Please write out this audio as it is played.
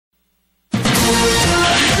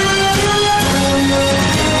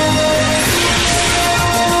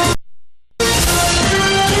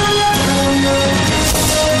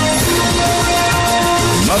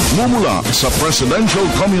Nagmumula sa Presidential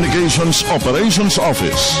Communications Operations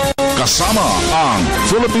Office. Kasama ang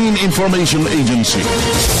Philippine Information Agency,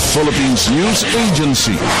 Philippines News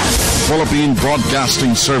Agency, Philippine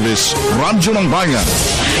Broadcasting Service, Radyo ng Bayan,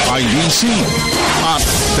 IBC, at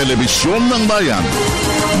Telebisyon ng Bayan.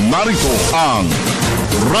 Narito ang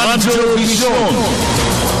RadyoBisyon.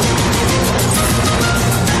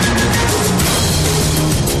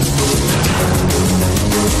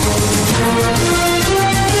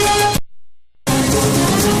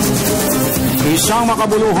 Isang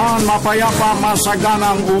makabuluhan, mapayapa,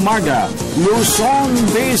 masaganang umaga, Luzon,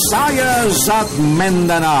 Visayas at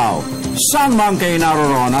Mindanao. Saan man kayo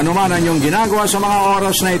naroon, anuman ang inyong ginagawa sa mga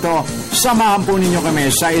oras na ito, samahan po ninyo kami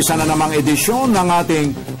sa isa na namang edisyon ng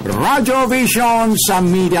ating RadyoBisyon sa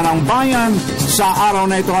Media ng Bayan sa araw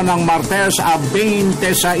na ito ng Martes,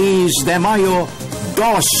 26 de Mayo,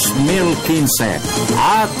 2015.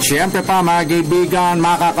 At siyempre pa mga kaibigan,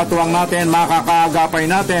 makakatuwang natin, makakaagapay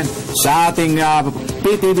natin sa ating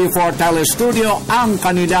PTV4 Telestudio ang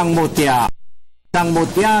kanilang mutya. Ang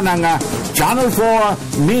mutya ng Channel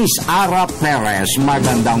 4, Miss Ara Perez.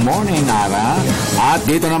 Magandang morning, Ara. At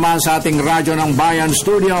dito naman sa ating Radyo ng Bayan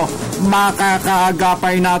Studio,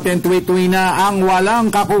 makakaagapay natin tuwi-tuwi na ang walang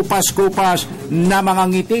kakupas-kupas na mga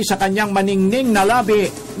ngiti sa kanyang maningning na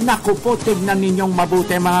labi. Naku po, tignan ninyong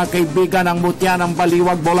mabuti mga kaibigan ang mutya ng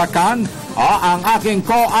Baliwag, Bulacan. Ang aking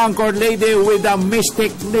co-anchor lady with a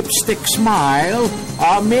mystic lipstick smile,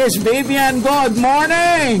 Miss Vivian. Good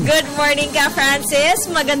morning! Good morning ka, Francis.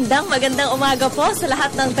 Magandang umaga po sa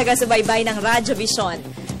lahat ng taga-subaybay ng RadyoBisyon.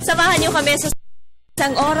 Samahan niyo kami sa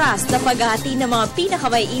isang oras na paghahati ng mga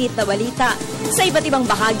pinakamaiinit na balita sa iba't ibang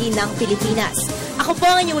bahagi ng Pilipinas. Ako po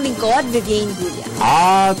ang inyong lingkod, Vivian Gulia.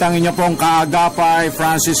 At ang inyo pong kaagapay,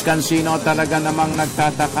 Francis Cancino. Talaga namang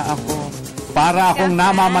nagtataka ako. Para akong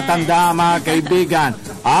namamatanda, mga kaibigan.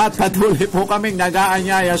 At patuloy po kaming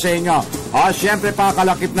nag-aanyaya sa inyo. Siyempre pa,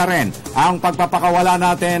 kalakip na rin ang pagpapakawala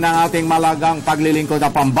natin ng ating malagang paglilingkod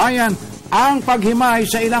na pambayan, ang paghimay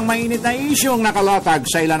sa ilang mainit na isyong nakalatag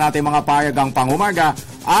sa ilan nating mga payagang pangumaga,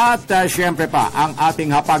 at siyempre pa, ang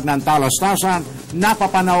ating hapag ng talastasan na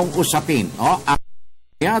papanahong usapin. Ang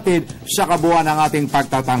atid sa kabuuan ng ating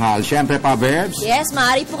pagtatanghal. Siyempre pa, Bebs? Yes,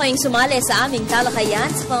 maaari po kayong sumali sa aming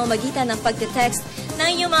talakayan sa pamamagitan ng pagte-text ng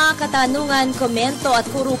inyong mga katanungan, komento at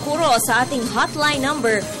kuro-kuro sa ating hotline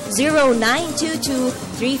number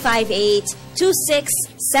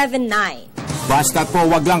 0922-358-2679. Basta't po,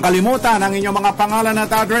 wag lang kalimutan ang inyong mga pangalan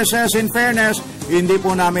at addresses. In fairness, hindi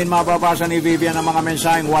po namin mababasa ni Vivian ang mga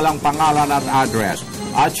mensaheng walang pangalan at address.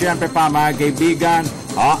 At siyempre pa, mga kaibigan,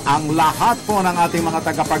 ang lahat po ng ating mga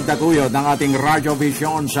tagapagdatuyod ng ating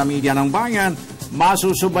RadyoBisyon sa Media ng Bayan,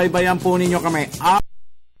 masusubaybayan po ninyo kami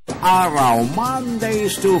araw,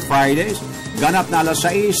 Mondays to Fridays, ganap na alas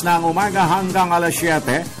 6 ng umaga hanggang alas 7.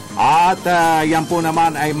 At yan po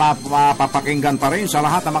naman ay mapapakinggan pa rin sa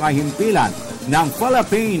lahat ng mga himpilan ng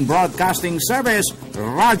Philippine Broadcasting Service,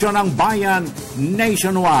 Radyo ng Bayan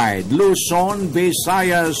nationwide, Luzon,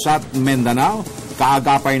 Visayas at Mindanao.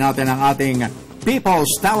 Kaagapay natin ang ating People's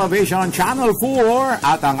Television Channel 4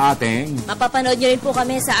 at ang ating... Mapapanood nyo rin po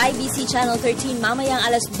kami sa IBC Channel 13 mamayang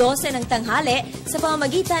alas 12 ng tanghali sa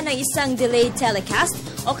pamamagitan ng isang delayed telecast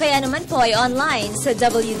o kaya naman po ay online sa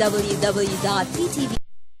www.ptv.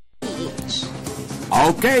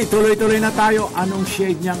 Okay, tuloy-tuloy na tayo. Anong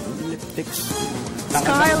shade niyang lipsticks?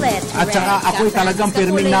 Scarlet. At saka ako'y talagang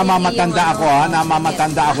pirming namamatanda ako, ha?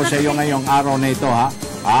 Namamatanda ako sa iyo ngayong araw na ito, ha?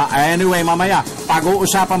 Anyway, mamaya,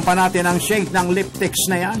 pag-uusapan pa natin ang shade ng lipsticks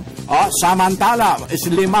na yan. Samantala, 5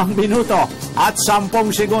 minuto at 10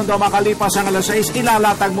 segundo makalipas ang alas 6,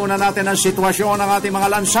 ilalatag muna natin ang sitwasyon ng ating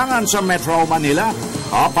mga lansangan sa Metro Manila.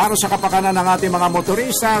 Para sa kapakanan ng ating mga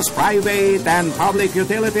motoristas, private and public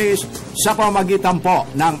utilities, sa pamagitan po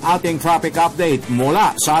ng ating traffic update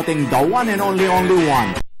mula sa ating the one and only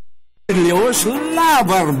one. Jules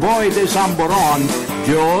Loverboy de Samboron.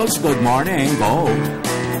 Jules, good morning. Go.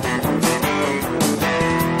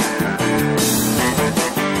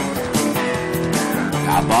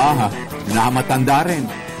 Aba, namatanda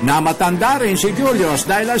rin si Julius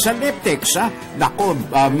dahil sa lipsticks, ha? Naku,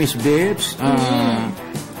 Miss Bibbs,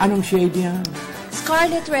 anong shade yan?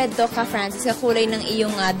 Scarlet red to ka, Francis, sa kulay ng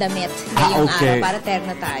iyong damit ngayong okay. araw para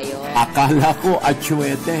terno tayo. Akala ko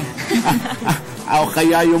atsuete.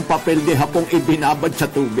 Kaya yung papel de hapong ibinabad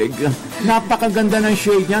sa tubig. Napakaganda ng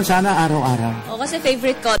shade niyan, sana araw-araw. Kasi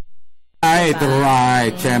favorite ko.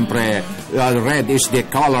 Right. Siyempre, red is the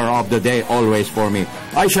color of the day always for me.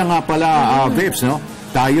 Ay, siya nga pala, Vips, no?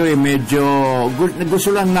 Tayo medyo,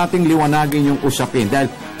 gusto lang nating liwanagin yung usapin. Dahil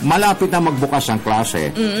malapit na magbukas ang klase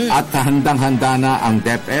at handang-handa na ang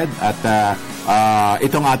DepEd at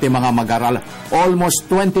itong ating mga mag-aral. Almost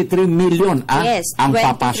 23 million yes, ang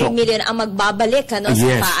papasok. 23 million ang magbabalik sa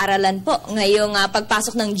paaralan po ngayong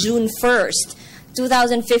pagpasok ng June 1st,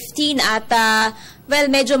 2015 at well,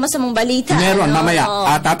 medyo masamang balita. Meron, mamaya.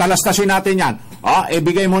 Tatalastasin natin yan.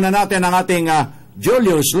 Ibigay muna natin ang ating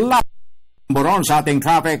Julius Lamboron sa ating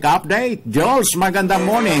traffic update. Jules, magandang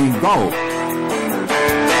morning. Go!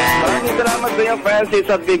 Maraming salamat sa iyo, Francis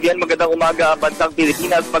at Vivian. Magandang umaga, Bansang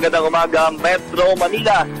Pilipinas. Magandang umaga, Metro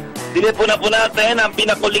Manila. Dinipunan po natin ang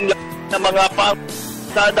pinakuling ng mga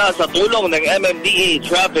pangsada sa tulong ng MMDA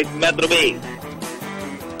Traffic Metro Bay.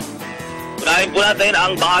 Unahin po natin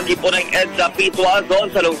ang bahagi po ng EDSA P2A Zone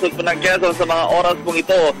sa lungsod po ng Quezon sa mga oras pong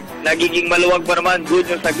ito. Nagiging maluwag pa naman, good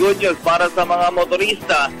news na good news para sa mga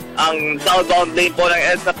motorista. Ang southbound lane po ng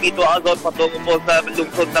EDSA P2A Zone patungo po sa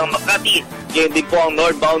lungsod ng Makati. Gayon din po ang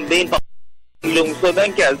northbound lane lungsod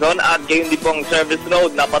ng Quezon at gayon din po ang service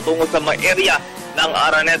road na patungo sa mga area ng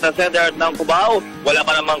Araneta Center at ng Cubao. Wala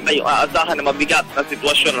pa naman kayong aasahan na mabigat na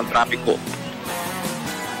sitwasyon ng trapiko.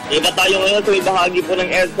 Iba tayo ngayon sa bahagi po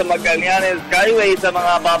ng EDSA Magallanes Skyway sa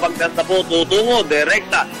mga babagtas na po tutungo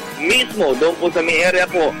direkta mismo doon po sa may area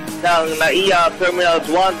po ng NAIA Terminals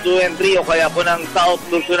 1, 2, and 3 o kaya po ng South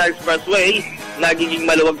Luzon Expressway. Nagiging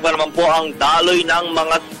maluwag pa naman po ang daloy ng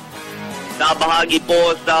mga bahagi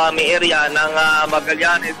po sa may area ng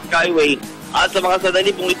Magallanes Skyway. At sa mga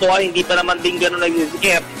sadali pong ito ay hindi pa naman din gano'n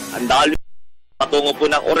nagsisikip. Ang daloy patungo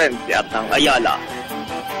po ng Orense at ng Ayala.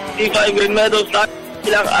 T5 Green Meadows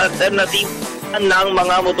ilang alternative ng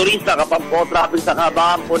mga motorista kapag po traffic sa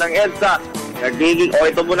kabahan po ng EDSA. Nagiging,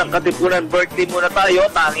 ito muna Katipunan birthday muna tayo.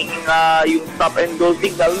 Tanging yung stop and go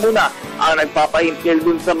signal muna ang nagpapahimpil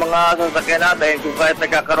dun sa mga sasakyan natin kung kahit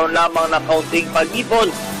nagkakaroon lamang na kaunting pag-ipon.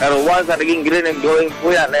 Pero once na naging green and going po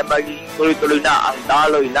yan, ay magiging tuloy-tuloy na ang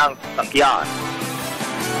daloy ng sasakyan.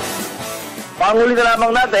 Panghuli na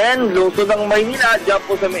lamang natin, lungsod ng Maynila, dyan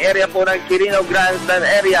po sa may area po ng Quirino Grandstand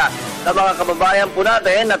area. Sa mga kababayan po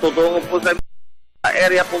natin, natutungo po sa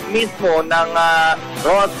area po mismo ng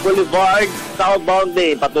Ross Boulevard, southbound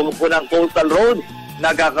lane, patungo po ng Coastal Road.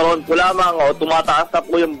 Nagkakaroon po lamang o tumataas na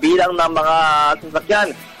po yung bilang ng mga sasakyan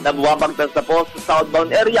na bumabagtas na po sa southbound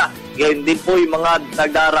area. Ngayon din po yung mga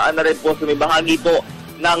nagdaraan na rin po sa may bahagi po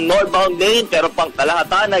ng northbound lane, pero pang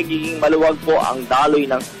kalahatan, nagiging maluwag po ang daloy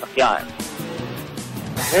ng sasakyan.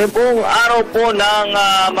 Ngayon pong araw po ng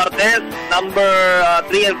Martes, number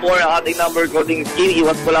 3 and 4 ang ating number coding scheme.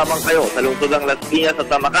 Iwas po lamang kayo sa lungsod ng Las Piñas at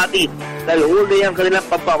sa Makati. Dahil huli ang kanilang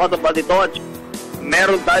pagpapatupad ito.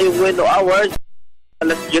 Meron tayong window hours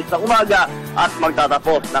alas 10 ng umaga at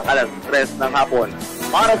magtatapos ng alas 3 ng hapon.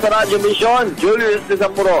 Para sa RadyoBisyon, Julius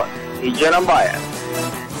Desampuron, Ijan ang Bayan.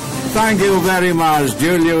 Thank you very much,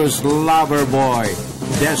 Julius Loverboy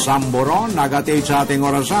Desampuron. Nagatid sa ating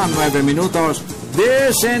orasan, 9 minutos.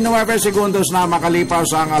 19 segundos na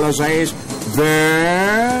makalipas ang alas 6.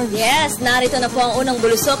 Yes, narito na po ang unang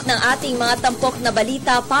bulusok ng ating mga tampok na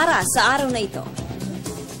balita para sa araw na ito.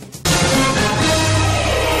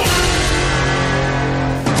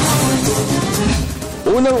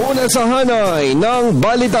 Unang-una sa hanay ng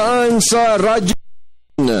balitaan sa radyo.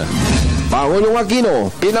 Pangulong Aquino,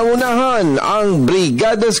 pinangunahan ang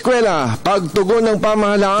Brigada Eskwela, pagtugon ng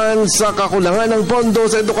pamahalaan sa kakulangan ng pondo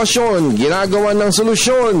sa edukasyon, ginagawa ng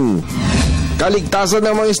solusyon. Kaligtasan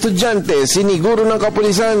ng mga estudyante, siniguro ng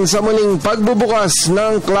kapulisan sa muling pagbubukas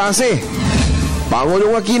ng klase.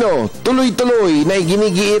 Pangulong Aquino, tuloy-tuloy na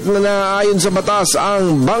iginigiit na naayon sa batas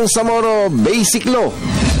ang Bangsamoro Basic Law.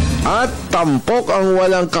 At tampok ang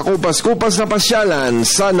walang kakupas-kupas na pasyalan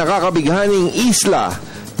sa nakakabighaning isla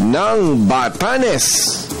ng Batanes.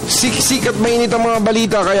 Siksik at mainit ang mga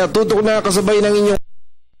balita, kaya tutok na kasabay ng inyong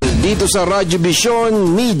dito sa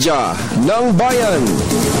RadyoBisyon Media ng Bayan.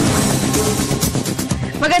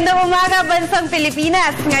 Magandang umaga, Bansang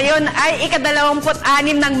Pilipinas. Ngayon ay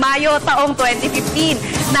ika-26 ng Mayo taong 2015.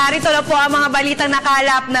 Narito na po ang mga balitang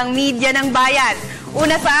nakalap ng Media ng Bayan.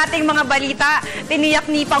 Una sa ating mga balita, tiniyak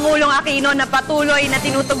ni Pangulong Aquino na patuloy na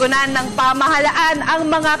tinutugunan ng pamahalaan ang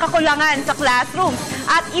mga kakulangan sa classroom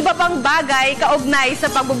at iba pang bagay kaugnay sa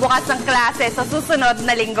pagbubukas ng klase sa susunod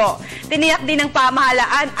na linggo. Tiniyak din ng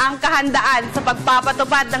pamahalaan ang kahandaan sa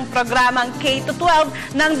pagpapatupad ng programang K-12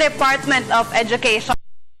 ng Department of Education.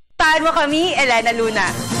 Saan mo kami, Elena Luna.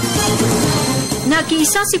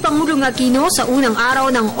 Nakiisa si Pangulong Aquino sa unang araw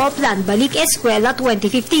ng Oplan Balik Eskwela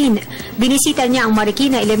 2015. Binisita niya ang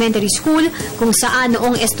Marikina Elementary School kung saan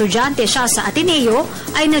noong estudyante siya sa Ateneo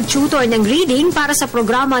ay nag-tutor ng reading para sa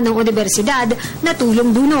programa ng universidad na Tulong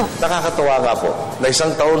Duno. Nakakatawa nga po na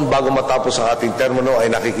isang taon bago matapos ang ating termino ay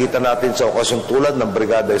nakikita natin sa okasyong tulad ng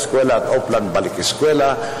Brigada Eskwela at Oplan Balik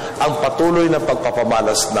Eskwela ang patuloy na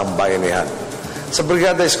pagpapamalas ng bayanihan. Sa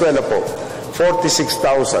Brigada Eskwela po,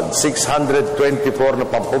 46,624 na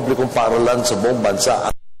pampublikong paaralan sa buong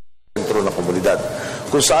bansa ang sentro ng komunidad,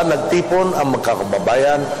 kung saan nagtipon ang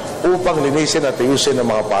magkakababayan upang linisin at ayusin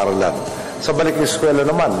ang mga paaralan. Sa Balik Eskwela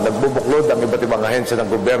naman, nagbubuklod ang iba't ibang ahensya ng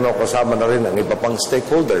gobyerno kasama na rin ang iba pang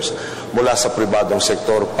stakeholders mula sa pribadong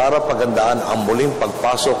sektor para pagandaan ang muling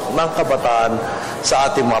pagpasok ng kabataan sa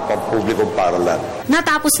ating mga pampublikong paaralan.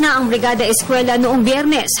 Natapos na ang Brigada Eskwela noong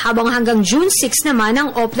Biyernes habang hanggang June 6 naman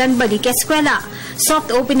ang Oplan Balik Eskwela. Soft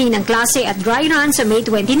opening ng klase at dry run sa May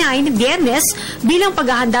 29, Biyernes, bilang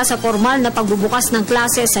paghahanda sa formal na pagbubukas ng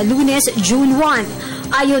klase sa Lunes, June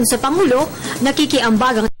 1. Ayon sa Pangulo,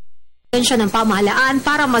 nakikiambag ang ng pamahalaan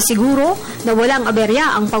para masiguro na walang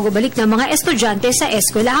aberya ang pagbabalik ng mga estudyante sa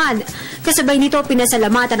eskwelahan. Kasabay nito,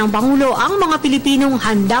 pinasalamatan ng Pangulo ang mga Pilipinong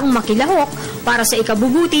handang makilahok para sa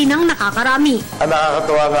ikabubuti ng nakakarami. Ang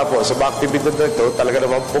nakakatawa nga po, sa mga aktibidad na ito, talaga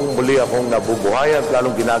naman pong muli akong nabubuhay at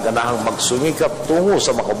lalong ginaganahang magsumikap tungo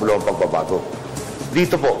sa makabuluhang pagbabago.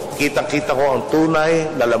 Dito po, kitang-kita ko ang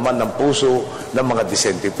tunay na laman ng puso ng mga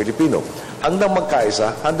disenteng Pilipino. Handang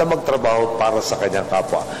magkaisa, handang magtrabaho para sa kanyang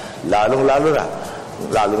kapwa. Lalong-lalo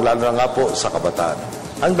na nga po sa kabataan.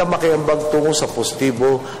 Handang makiambag tungo sa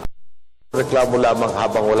positibo, reklamo lamang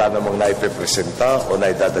habang wala namang naipepresenta o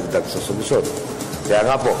naidadagdag sa solusyon. Kaya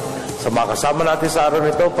nga po, sa mga kasama natin sa araw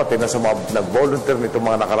nito, pati na sa mga nag-volunteer nito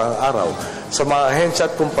mga nakarang araw, sa mga ahensya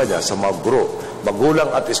at kumpanya, sa mga guro, magulang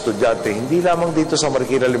at estudyante, hindi lamang dito sa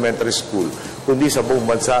Marikina Elementary School, kundi sa buong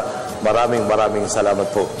bansa, maraming salamat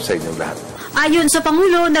po sa inyong lahat. Ayon sa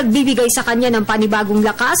Pangulo, nagbibigay sa kanya ng panibagong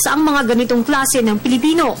lakas ang mga ganitong klase ng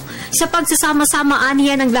Pilipino. Sa pagsasama-sama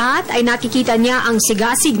aniya ng lahat ay nakikita niya ang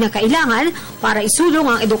sigasig na kailangan para isulong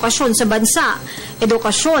ang edukasyon sa bansa.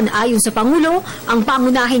 Edukasyon, ayon sa Pangulo, ang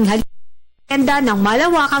pangunahing halina ng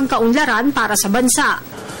malawakang kaunlaran para sa bansa.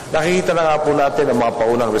 Nakikita na nga po natin ang mga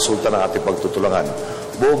paunang resulta ng ating pagtutulungan.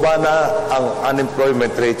 Bumaba na ang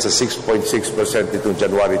unemployment rate sa 6.6% nitong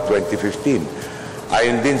January 2015.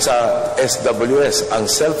 Ayon din sa SWS, ang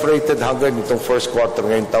self-rated hanggang nitong first quarter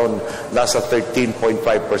ngayong taon nasa 13.5%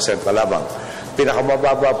 na lamang.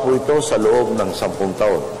 Pinakamababa po ito sa loob ng 10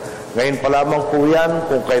 taon. Ngayon pa lamang po yan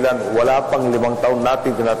kung kailan wala pang 5 taon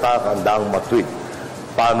natin tinatak ang daang matuwid.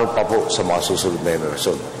 Paano pa po sa mga susunod na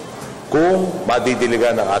henerasyon? Kung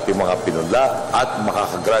madidiligan ang ating mga pinunla at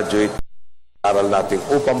makakagraduate aral natin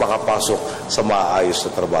upang makapasok sa maayos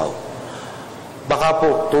na trabaho. Baka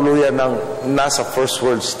po tuluyan ng nasa first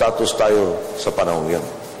world status tayo sa panahon yan.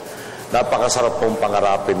 Napakasarap pong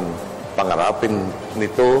pangarapin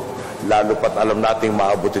nito, lalo pat alam nating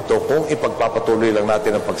maabot ito kung ipagpapatuloy lang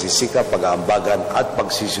natin ang pagsisikap, pag-aambagan at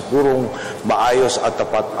pagsisigurong maayos at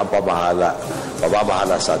tapat ang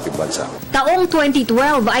pamamahala sa ating bansa. Taong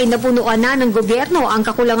 2012 ay napunuan na ng gobyerno ang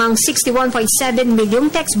kakulangang 61.7 milyong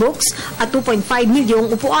textbooks at 2.5 milyong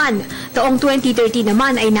upuan. Taong 2013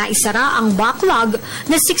 naman ay naisara ang backlog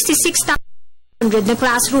na 66,000 na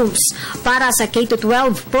classrooms. Para sa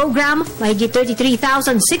K-12 program, mahigit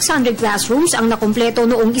 33,600 classrooms ang nakumpleto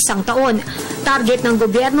noong isang taon. Target ng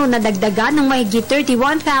gobyerno na dagdagan ng mahigit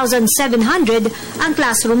 31,700 ang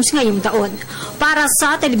classrooms ngayong taon. Para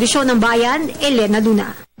sa Telebisyon ng Bayan, Elena Luna.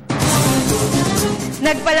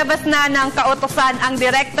 Nagpalabas na ng kautusan ang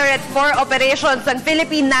Directorate for Operations ng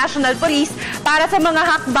Philippine National Police para sa mga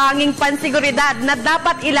hakbanging pansiguridad na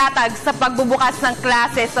dapat ilatag sa pagbubukas ng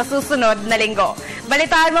klase sa susunod na linggo.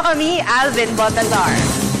 Balitaan mo kami, Alvin Baltazar.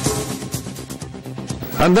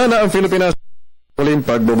 Handa na ang Philippine muling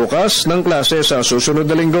pagbubukas ng klase sa susunod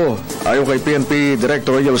na linggo. Ayon kay PNP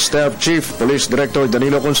Directorial Staff Chief Police Director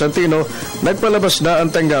Danilo Constantino, nagpalabas na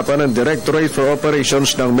ang tanggapan ng Directorate for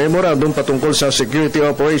Operations ng memorandum patungkol sa security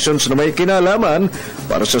operations na may kinalaman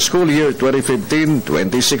para sa school year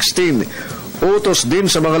 2015-2016. Utos din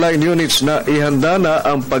sa mga line units na ihanda na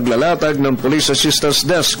ang paglalatag ng Police Assistance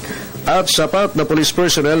Desk at sapat na police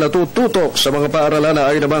personnel na tututok sa mga paaralan na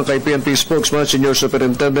ayon naman kay PNP Spokesman Senior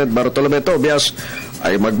Superintendent Bartolome Tobias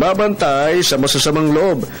ay magbabantay sa masasamang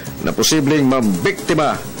loob na posibleng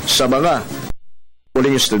mambiktima sa mga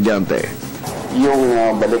muling estudyante. Yung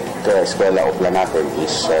balik eskwela Oplan natin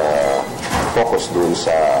is focus dun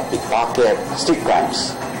sa pickpocket, street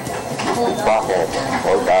crimes. Pickpocket,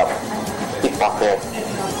 hold up, pickpocket,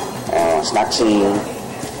 snatching,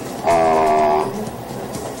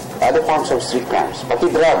 other forms of street crimes, pati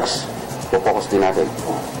drugs, focus din natin.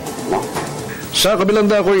 No? Sa kabilang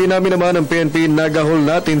dako, inamin naman ng PNP nagahol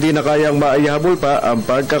na hindi na kayang maihabol pa ang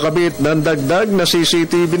pagkakabit ng dagdag na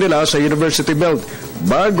CCTV nila sa University Belt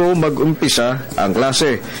bago mag-umpisa ang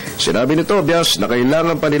klase. Sinabi nito, Bias, na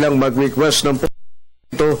kailangan pa nilang mag-request ng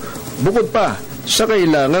ito bukod pa sa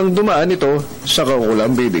kailangang dumaan ito sa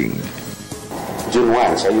kaukulang bidding. June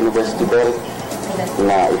 1 sa University Belt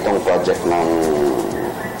na itong project ng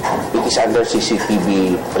it is under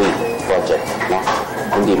CCTV free project, no?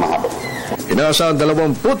 Hindi mahabol. Inaasahan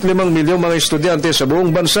 25 milyong mga estudyante sa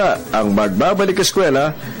buong bansa ang magbabalik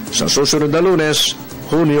eskwela sa susunod na Lunes,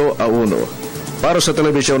 Hunyo 1. Para sa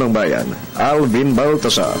Telebisyon ng Bayan, Alvin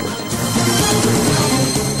Baltasar.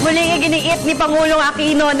 Muling iginiit ni Pangulong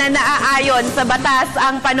Aquino na naaayon sa batas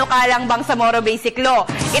ang panukalang Bangsamoro Basic Law.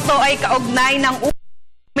 Ito ay kaugnay ng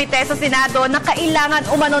komite sa Senado na kailangan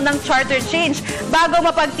umano ng charter change bago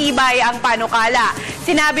mapagtibay ang panukala.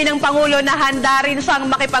 Sinabi ng Pangulo na handa rin siyang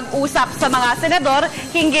makipag-usap sa mga senador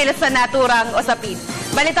hinggil sa naturang usapin.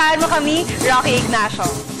 Balitaan mo kami, Rocky Ignacio.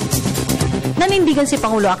 Nanindigan si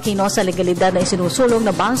Pangulo Aquino sa legalidad na isinusulong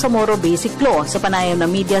na Bangsamoro Basic Law. Sa panayam ng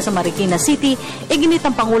media sa Marikina City, iginit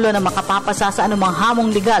ang Pangulo na makapapasa sa anumang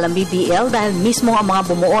hamong legal ang BBL dahil mismo ang mga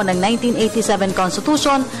bumuo ng 1987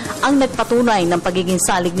 Constitution ang nagpatunay ng pagiging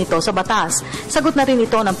salig nito sa batas. Sagot na rin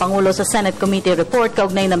ito ng Pangulo sa Senate Committee Report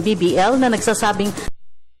kaugnay ng BBL na nagsasabing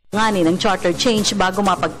nganin ng charter change bago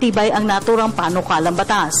mapagtibay ang naturang panukalang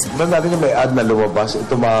batas. Doon natin yung may ad na lumabas,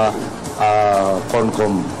 ito mga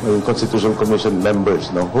CONCOM, Constitutional Commission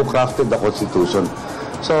members, no, who crafted the Constitution.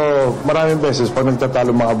 So, maraming beses, pag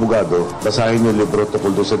nagtatalo mga abogado, basahin yung libro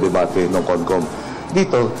tungkol doon sa debate ng CONCOM.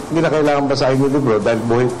 Dito, hindi na kailangan basahin yung libro dahil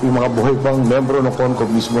yung mga buhay pang membro ng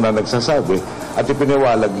CONCOM mismo na nagsasabi at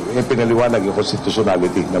ipinaliwanag yung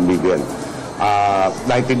constitutionality ng BBL.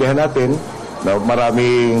 Naintindihan natin, no,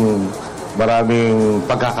 maraming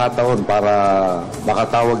pagkakataon para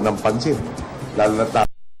makatawag ng pansin, lalo na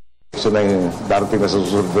na yung darating na sa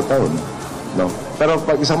susunod na taon. No? Pero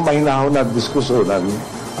pag isang mahinahon na diskusyonan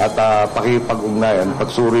at pakipag-ugnayan,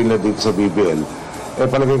 pagsuri na dito sa BBL,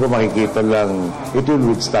 palagay ko makikita lang, it will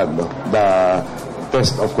withstand the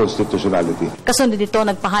test of constitutionality. Kasunod dito,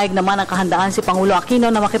 nagpahayag naman ang kahandaan si Pangulo Aquino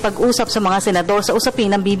na makipag-usap sa mga senador sa usapin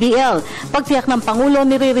ng BBL. Pagtiyak ng Pangulo,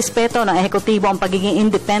 nirirespeto ng ehekutibo ang pagiging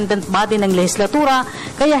independent body ng lehislatura,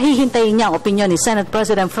 kaya hihintayin niya ang opinyon ni Senate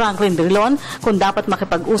President Franklin Drilon kung dapat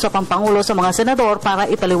makipag-usap ang Pangulo sa mga senador para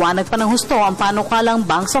ipaliwanag pa ng husto ang panukalang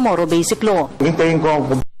Bangsamoro Basic Law. Hintayin ko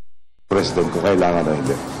ang President kung kailangan o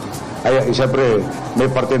hindi. Ay, siyempre, may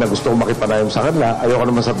parte na gusto kong makipanayam sa kanila. Ayoko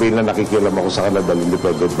naman sabihin na nakikialam ako sa kanila dahil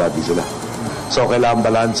independent body sila. So, kailangan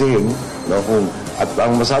balansehin. No? At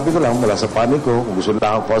ang masabi ko lang, mula sa panig ko, kung gusto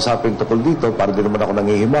lang akong kausapin tukol dito, para din naman ako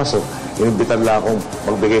nangihimasok, inimbitan lang akong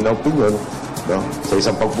magbigay ng opinion, no? Sa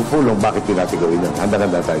isang pagpupulong, bakit din natin gawin yan?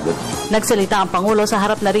 Handa-handa tayo doon. Nagsalita ang Pangulo sa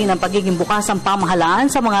harap na rin ng pagiging bukasang pamahalaan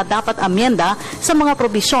sa mga dapat amyenda sa mga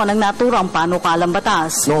probisyon ng naturang panukalang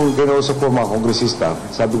batas. Nung kinausap ko mga kongresista,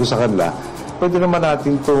 sabi ko sa kanila, pwede naman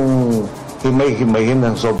natin itong himay-himayin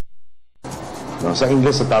ng sobrang. No? Sa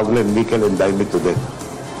English, sa tawag lang, nickel and dime to death.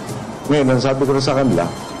 Ngayon, ang sabi ko na sa kanila,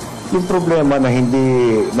 yung problema na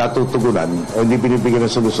hindi natutugunan o hindi binibigyan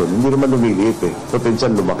ng solusyon, hindi naman lumiliit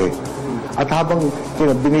potensyal lumaki. At habang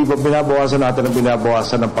binabawasan natin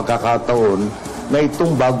ng pagkakataon na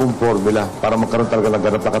itong bagong formula para magkaroon talaga ng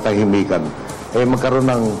ganap na katahimikan, magkaroon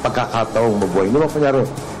ng pagkakataong mabuhay. Hindi ba kunyari,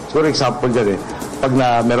 siguro example dyan pag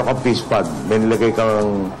meron kang fish pad, may nilagay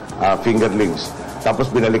kang fingerlings, tapos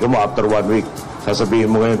binalikan mo after 1 week, sasabihin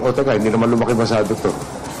mo ngayon, teka, hindi naman lumaki masyado to.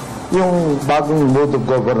 Yung bagong mode of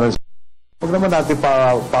governance, huwag naman natin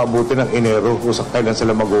paabuti ng Enero kung kailan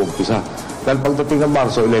sila mag-uumpisa. Dahil pagdating ng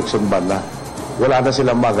Marso, election ban na. Wala na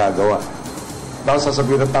silang magagawa. Tapos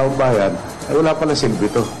sasabihin ng taong bayan, wala pala silbi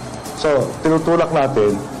to. So, tinutulak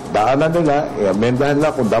natin, daanan nila, i-amendahan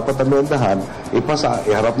lang kung dapat amendahan, ipasa,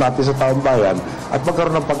 iharap natin sa taong bayan, at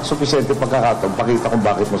magkaroon ng suficiente pagkakataon, pakita kung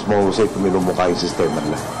bakit mas mahusay kung minumukha yung sistema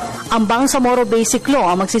nila. Ang Bangsamoro Basic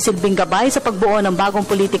Law ang magsisilbing gabay sa pagbuo ng bagong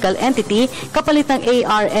political entity kapalit ng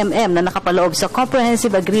ARMM na nakapaloob sa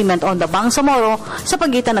Comprehensive Agreement on the Bangsamoro sa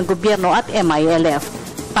pagitan ng gobyerno at MILF.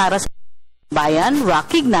 Para sa Bayan,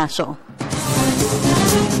 Rocky Ignacio.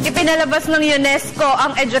 Ipinalabas ng UNESCO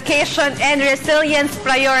ang Education and Resilience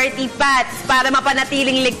Priority Paths para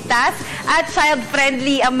mapanatiling ligtas at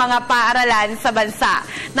child-friendly ang mga paaralan sa bansa.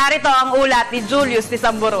 Narito ang ulat ni Julius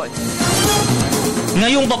Tisamburon.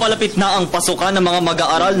 Ngayong papalapit na ang pasukan ng mga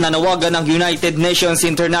mag-aaral na nawagan ng United Nations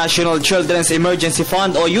International Children's Emergency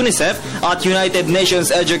Fund o UNICEF at United Nations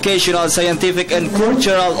Educational, Scientific and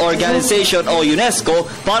Cultural Organization o UNESCO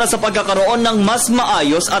para sa pagkakaroon ng mas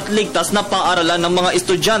maayos at ligtas na paaralan ng mga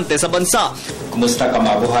estudyante sa bansa. Kumusta ka,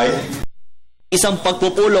 mabuhay? Isang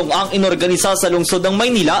pagpupulong ang inorganisa sa lungsod ng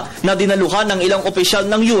Maynila na dinaluhan ng ilang opisyal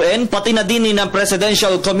ng UN pati na din ng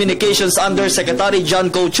Presidential Communications Undersecretary John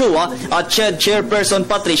Cochua at CHED Chairperson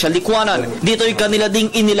Patricia Licuanan. Dito'y kanila ding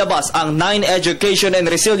inilabas ang 9 Education and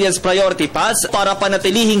Resilience Priority Paths para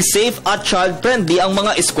panatilihing safe at child-friendly ang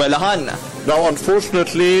mga eskwelahan. Now,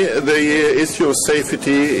 unfortunately, the issue of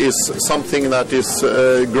safety is something that is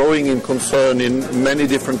growing in concern in many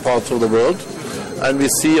different parts of the world. And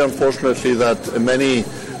we see, unfortunately, that many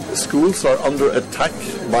schools are under attack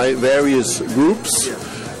by various groups,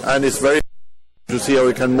 and it's very to see how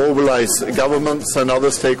we can mobilize governments and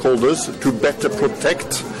other stakeholders to better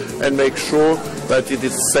protect and make sure that it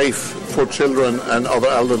is safe for children and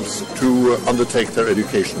other adults to undertake their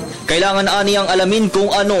education. Kailangan aniyang alamin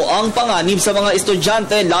kung ano ang panganib sa mga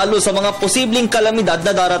estudyante lalo sa mga posibleng kalamidad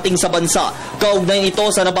na darating sa bansa. Kaugnay ito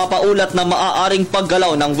sa napapaulat na maaaring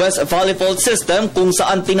paggalaw ng West Valley Fault System kung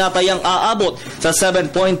saan tinatayang aabot sa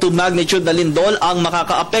 7.2 magnitude na lindol ang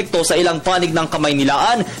makakaapekto sa ilang panig ng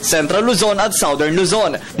Kamaynilaan, Central Luzon at Southern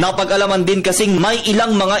Luzon. Napag-alaman din kasing may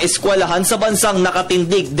ilang mga eskwelahan sa bansang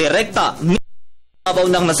nakatindig direkta abaw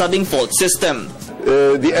ng nasabing fault system.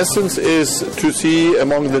 The essence is to see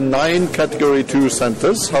among the 9 Category 2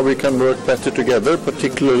 centers how we can work better together,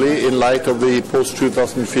 particularly in light of the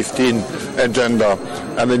post-2015 agenda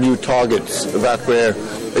and the new targets that were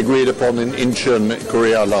agreed upon in Incheon,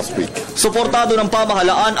 Korea last week. Suportado ng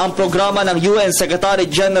pamahalaan ang programa ng UN Secretary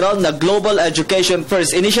General na Global Education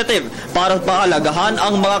First Initiative para pahalagahan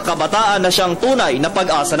ang mga kabataan na siyang tunay na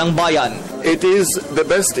pag-asa ng bayan. It is the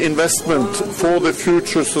best investment for the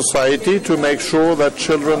future society to make sure that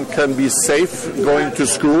children can be safe going to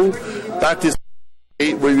school. That is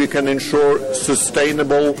where we can ensure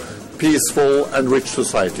sustainable, peaceful and rich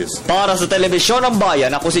societies. Para sa Telebisyon ng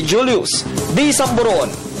Bayan, ako si Julius D. Samburon.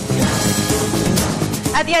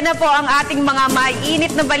 At yan na po ang ating mga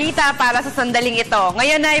mainit na balita para sa sandaling ito.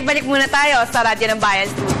 Ngayon ay balik muna tayo sa Radyo ng Bayan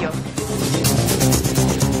Studio.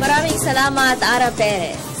 Maraming salamat, Ara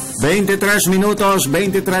Perez. 23 minutos,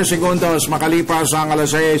 23 segundos makalipas ang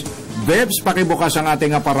alas 6. Bebs, pakibukas ang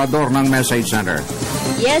ating aparador ng message center.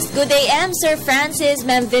 Yes, good day, Sir Francis.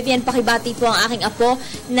 Ma'am Vivian, pakibati po ang aking apo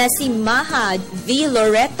na si Maha V.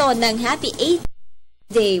 Loreto ng Happy 8th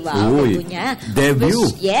Day. Wow, bago niya.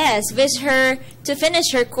 Debut. Wish her to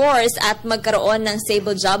finish her course at magkaroon ng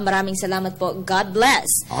stable job. Maraming salamat po. God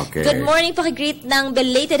bless. Okay. Good morning, pakigreet ng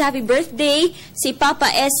belated happy birthday si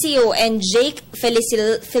Papa Esio and Jake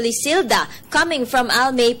Felicilda coming from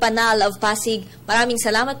Almay Panal of Pasig. Maraming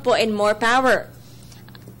salamat po and more power.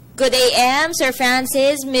 Good AM, Sir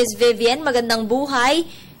Francis, Miss Vivian, magandang buhay.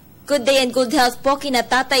 Good day and good health po kina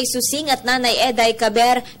Tatay Susing at Nanay Eday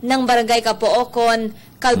Caber ng Barangay Kapookon,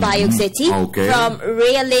 Calbayog City. Okay. From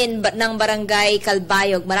Realin ng Barangay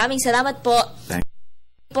Calbayog. Maraming salamat po.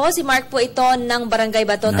 Po, si Mark po ito ng Barangay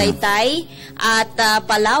Bato, Taytay at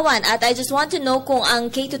Palawan. At I just want to know kung ang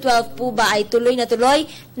K-12 po ba ay tuloy na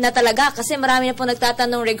talaga kasi marami na po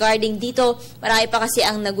nagtatanong regarding dito. Marami pa kasi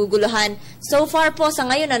ang naguguluhan. So far po sa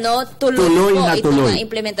ngayon, tuloy po itong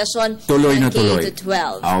implementasyon ng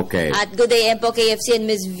K-12. Okay. At good day po KFC and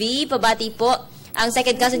Ms. V. Pabati po ang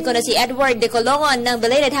second cousin ko na si Edward de Colongon ng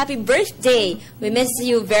belated happy birthday. We miss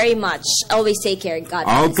you very much. Always take care. God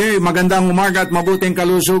bless. Okay, magandang umaga at mabuting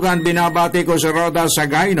kalusugan. Binabati ko si Roda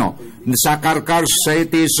Sagayno sa Karkar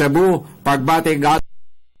City, Cebu. Pagbati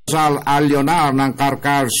Gasal Alionar ng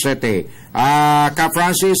Karkar City. Ka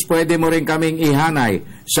Francis, pwede mo rin kaming ihanay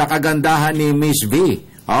sa kagandahan ni Miss V.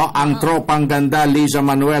 Ang tropang ganda Liza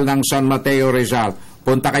Manuel ng San Mateo, Rizal.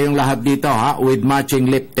 Punta kayong lahat dito with matching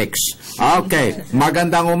lipsticks. Okay,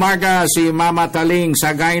 magandang umaga si Mama Taling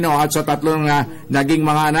Sagayno at sa tatlong naging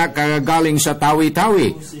mga anak galing sa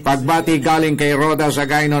Tawi-Tawi. Pagbati galing kay Roda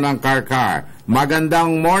Sagayno ng Karkar.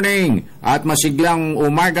 Magandang morning at masiglang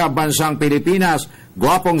umaga bansang Pilipinas.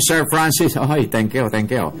 Guwapong Sir Francis. Oy, thank you.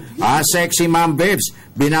 Sexy Ma'am Babes.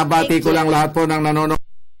 Binabati ko lang lahat po ng nanonood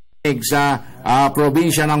sa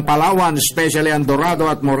probinsya ng Palawan, especially ang Dorado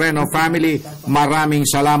at Moreno family. Maraming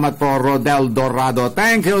salamat po, Rodel Dorado.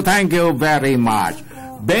 Thank you very much.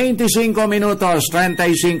 25 minutos,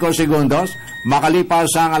 35 segundos.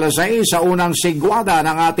 Makalipas ang alas 6 sa unang sigwada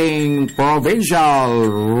ng ating Provincial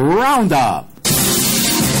Roundup.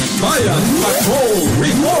 Bayan Patrol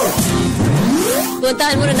Report.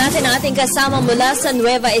 Puntahan muna natin ang ating kasama mula sa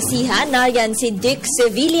Nueva Ecija. Nariyan si Dick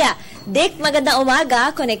Sevilla. Dick, magandang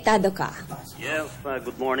umaga. Konektado ka. Yes,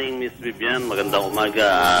 good morning, Miss Vivian. Magandang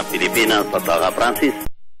umaga, Pilipinas at Francis.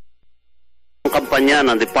 Ang kampanya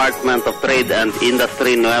ng Department of Trade and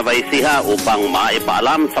Industry Nueva Ecija upang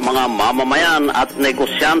maipaalam sa mga mamamayan at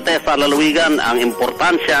negosyante sa lalawigan ang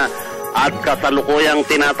importansya at kasalukuyang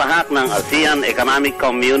tinatahak ng ASEAN Economic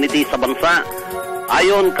Community sa bansa.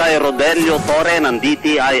 Ayon kay Rodelio Torre ng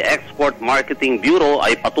DTI Export Marketing Bureau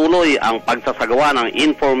ay patuloy ang pagsasagawa ng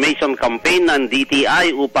information campaign ng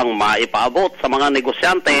DTI upang maipaabot sa mga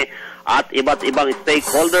negosyante at iba't ibang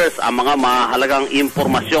stakeholders ang mga mahalagang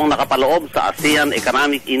impormasyong nakapaloob sa ASEAN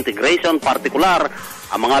Economic Integration, partikular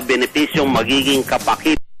ang mga benepisyong magiging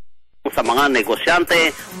kapakit sa mga negosyante,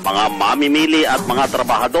 mga mamimili at mga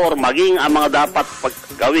trabahador, maging ang mga dapat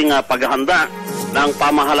gawing paghahanda ng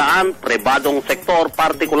pamahalaan, pribadong sektor,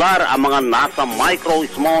 partikular ang mga nasa micro,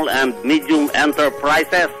 small and medium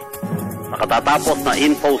enterprises. Sa katatapos na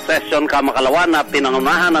info session kamakalawan na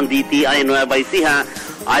pinangunahan ng DTI Nueva Ecija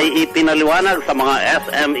ay ipinaliwanag sa mga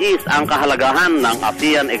SMEs ang kahalagahan ng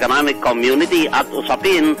ASEAN Economic Community at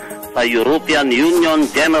usapin sa European Union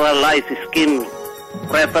Generalized Scheme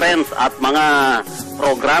preference at mga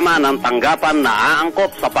programa ng tanggapan na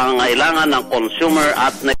aangkop sa pangangailangan ng consumer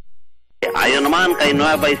at ayon naman kay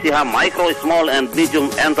Nueva Ecija Micro, Small and Medium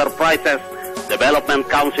Enterprises Development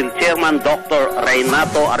Council Chairman Dr.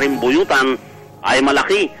 Renato Marcial ay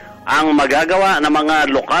malaki ang magagawa ng mga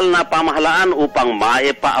lokal na pamahalaan upang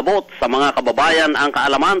maipaabot sa mga kababayan ang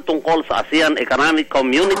kaalaman tungkol sa ASEAN Economic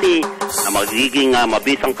Community na magiging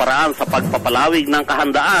mabisang paraan sa pagpapalawig ng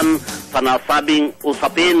kahandaan sa nasabing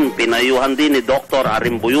usapin. Pinayuhan din ni Dr.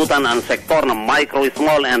 Marcial ang sektor ng micro,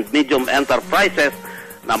 small and medium enterprises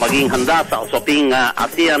na maging handa sa usaping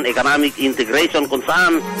ASEAN Economic Integration kung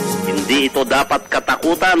saan hindi ito dapat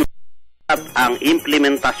katakutan at ang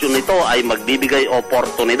implementasyon nito ay magbibigay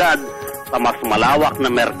oportunidad sa mas malawak na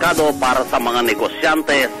merkado para sa mga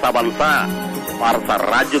negosyante sa bansa. Para sa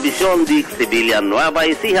RadyoBisyon, Dick Sevilla, Nueva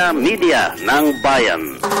Ecija, Media ng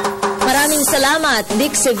Bayan. Maraming salamat,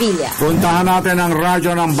 Dick Sevilla. Puntahan natin ang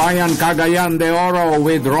Radyo ng Bayan, Cagayan de Oro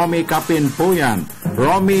with Romy Kapinpuyan.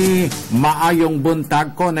 Romy, maayong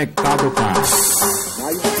buntag, konektado ka.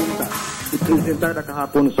 Maayong buntag. Ipresenta na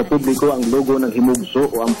kahapon sa publiko ang logo ng himugso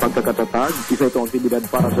o ang pagkakatatag. Isa itong aktibidad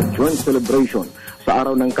para sa joint celebration sa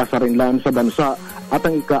araw ng kasarinlan sa bansa at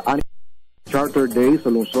ang ika-6 Charter Day sa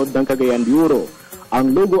lungsod ng Cagayan de Oro.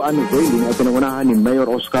 Ang logo unveiling ay pinangunahan ni Mayor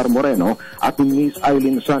Oscar Moreno at ni Miss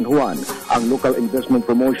Eileen San Juan, ang Local Investment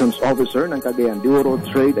Promotions Officer ng Cagayan de Oro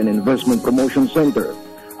Trade and Investment Promotion Center.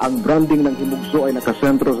 Ang branding ng himugso ay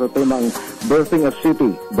nakasentro sa temang Birthing a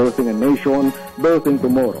City, Birthing a Nation, Birthing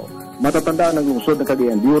Tomorrow. Matatandaan ng lungsod ng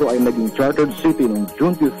Cagayan de Oro ay naging chartered city noong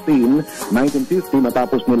June 15, 1950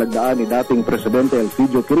 matapos nilagdaan ni dating Presidente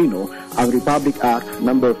Elpidio Quirino ang Republic Act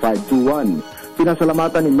No. 521.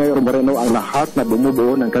 Pinasalamatan ni Mayor Moreno ang lahat na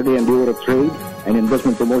bumubuo ng Cagayan de Oro Trade and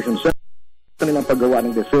Investment Promotion Center sa kanilang paggawa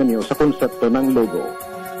ng disenyo sa konsepto ng logo.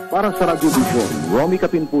 Para sa RadyoBisyon, Romy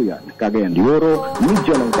Kapinpuyan, Cagayan de Oro,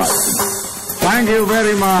 Media ng Bayan. Thank you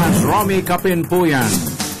very much, Romy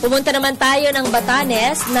Kapinpuyan. Pumunta naman tayo ng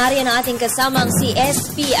Batanes. Nariyan ang ating kasamang si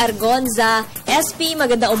SP Argonza. SP,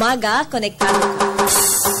 magandang umaga. Konektado ka.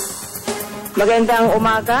 Magandang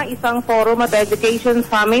umaga. Isang forum at education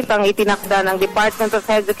summit ang itinakda ng Department of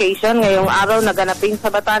Education ngayong araw na ganapin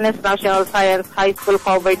sa Batanes National Science High School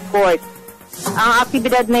Covered Court. Ang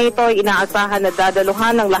aktibidad na ito ay inaasahan na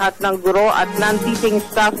dadaluhan ng lahat ng guro at non-teaching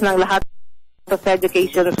staff ng lahat of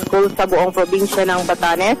education schools sa buong probinsya ng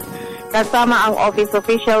Batanes, kasama ang office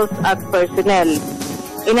officials at personnel.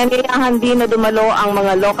 Inanyayahan din na dumalo ang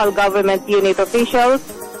mga local government unit officials,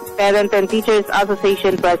 Parent and Teachers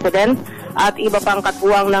Association President, at iba pang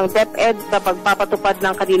katuwang ng DepEd sa pagpapatupad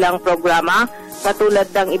ng kanilang programa, katulad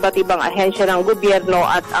ng iba't ibang ahensya ng gobyerno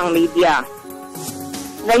at ang media.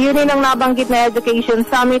 Layunin ng nabanggit na Education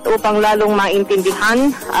Summit upang lalong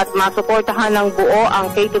maintindihan at masuportahan ng buo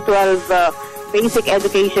ang K-12 Basic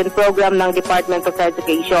Education Program ng Department of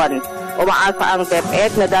Education. Umaasa ang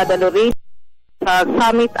DepEd na dadalo rin sa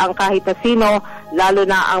summit ang kahit na sino, lalo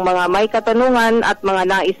na ang mga may katanungan at mga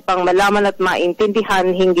nais pang malaman at maintindihan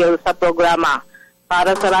hinggil sa programa.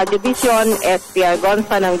 Para sa RadyoBisyon, SP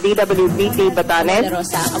Argonza ng DWBT Batanes,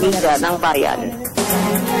 Media ng Bayan.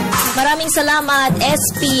 Maraming salamat,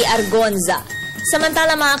 SP Argonza.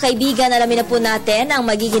 Samantala mga kaibigan, alamin na po natin ang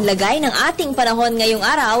magiging lagay ng ating panahon ngayong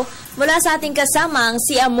araw mula sa ating kasamang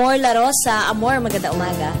si Amor La Rosa. Amor, magandang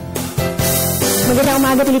umaga. Magandang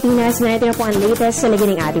umaga Pilipinas, na ito na po ang latest sa lagi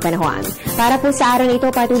ng ating panahon. Para po sa araw na ito,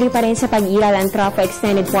 patuloy pa rin sa pag-iral ang trough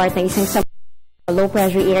extended part ng isang low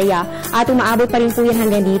pressure area at umaabot pa rin po yan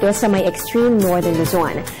hanggang dito sa may extreme northern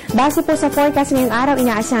Luzon. Base po sa forecast ngayong araw,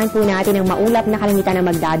 inaasahan po natin ang maulap na kalangitan na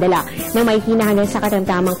magdadala na may hina hanggang sa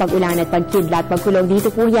katamtamang pag-ulan at pagkidlat. Pagkulog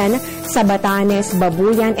dito po yan sa Batanes,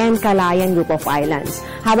 Babuyan, and Calayan Group of Islands.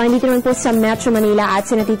 Habang dito naman po sa Metro Manila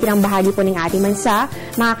at sa natitirang bahagi po ng ating bansa,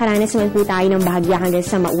 makakaranas naman po tayo ng bahagya hanggang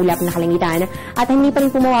sa maulap na kalangitan at hindi pa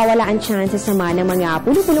rin po mawawala ang chances naman ng mga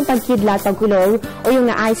pulong-pulong pagkidlat, pagkulog o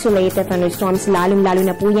yung isolated thunderstorms, lalong-lalo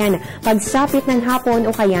na po yan pagsapit ng hapon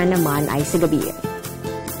o kaya naman ay sa gabi.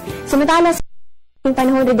 Samantala, yung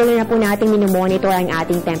panahon, rin na po natin minomonitor ang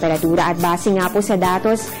ating temperatura at base nga po sa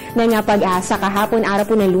datos ng pag-asa kahapon araw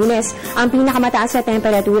po ng Lunes, ang pinakamataas na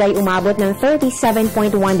temperatura ay umabot ng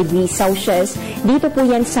 37.1 degrees Celsius. Dito po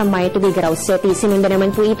yan sa May Tuguegarao City. Sinunda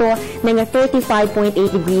naman po ito ng 35.8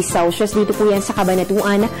 degrees Celsius. Dito po yan sa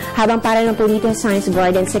Cabanatuan. Habang para naman po dito sa Science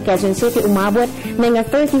Garden sa Quezon City, umabot ng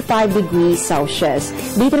 35 degrees Celsius.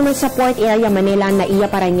 Dito naman sa Port Area, Manila, Naiya,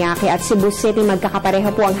 Parañaque at Cebu City,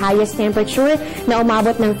 magkakapareha po ang highest temperature na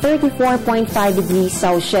umabot ng 34.5 degrees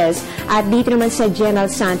Celsius. At dito naman sa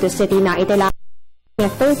General Santos City na itala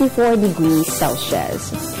ng 34 degrees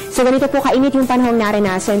Celsius. So ganito po kainit yung panahong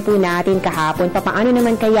naranasan po natin kahapon. Papaano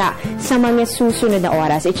naman kaya sa mga susunod na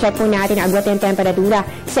oras? I-check po natin ang agwat ng temperatura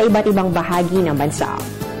sa iba't ibang bahagi ng bansa.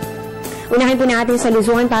 Unahin po natin sa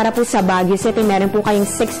Luzon. Para po sa Baguio City, meron po kayong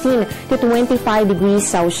 16 to 25 degrees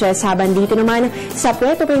Celsius. Habang dito naman sa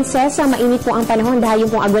Puerto Princesa, mainit po ang panahon dahil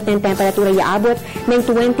yung pong agwat ng temperatura iaabot ng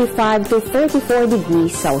 25 to 34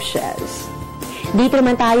 degrees Celsius. Dito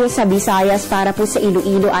naman tayo sa Visayas. Para po sa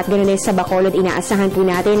Iloilo at ganoon sa Bacolod, inaasahan po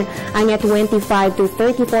natin ang 25 to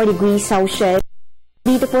 34 degrees Celsius.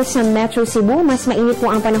 Dito po sa Metro Cebu, mas mainit po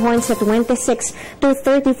ang panahon sa 26 to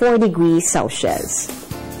 34 degrees Celsius.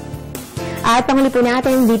 At panghuli po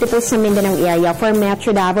natin dito po sa Mindanao area. For Metro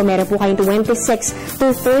Davao, meron po kayong 26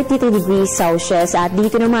 to 33 degrees Celsius. At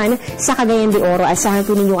dito naman sa Cagayan de Oro, asahan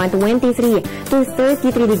po ninyo ang 23 to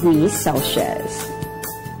 33 degrees Celsius.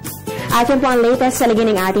 At yan po ang latest sa lagi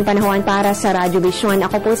ng ating panahon para sa RadyoBisyon.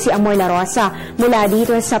 Ako po si Amor La Rosa mula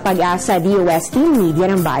dito sa Pag-asa DOST Media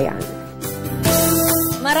ng Bayan.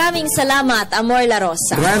 Maraming salamat, Amor La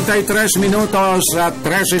Rosa. 33 minutos at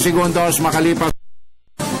 13 segundos makalipas.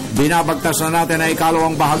 Binabagtas na natin ay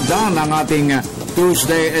ikalawang bahagdan ng ating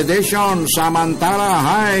Tuesday edition. Samantala,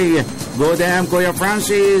 hi! Good AM, Kuya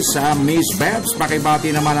Francis, Miss Bebs.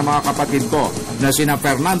 Pakibati naman ang mga kapatid ko na sina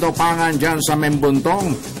Fernando Pangan dyan sa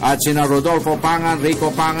Membuntong at sina Rodolfo Pangan,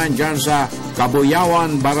 Rico Pangan dyan sa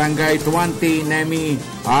Kabuyawan, Barangay 20, Nemi,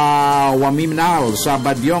 Wamiminal sa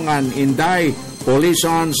Badyongan, Inday,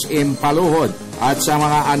 Polisons, Impaluhod. At sa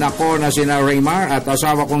mga anak ko na sina Raymar at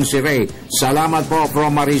asawa kong si Ray. Salamat po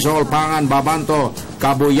from Marisol Pangan, Babanto,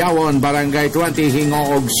 Kabuyawon, Barangay 20,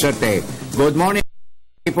 Hingoog City. Good morning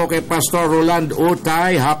po kay Pastor Roland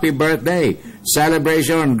Utay. Happy birthday.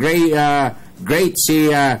 Celebration. Great si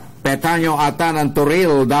Petanyo Atan ng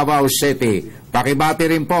Turil, Davao City. Pakibati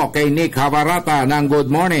rin po kay Nick Havarata ng Good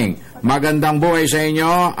Morning. Magandang buhay sa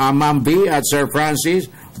inyo, Ma'am B at Sir Francis.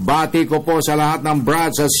 Bati ko po sa lahat ng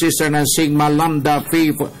brothers at sister ng Sigma Lambda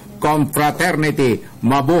Phi Confraternity.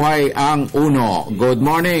 Mabuhay ang uno. Good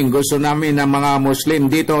morning. Gusto namin ng mga Muslim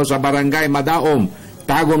dito sa Barangay Madaom,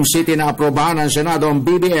 Tagum City na aprobahan ng Senado ang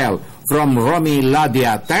BBL from Romy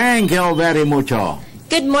Ladia. Thank you very much.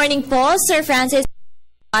 Good morning po, Sir Francis.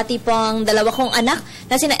 Pati po ang dalawa kong anak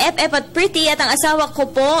na sina FF at Pretty at ang asawa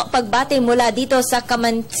ko po pagbati mula dito sa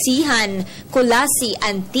Kamansihan, Kulasi,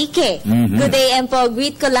 Antique. Good day and po,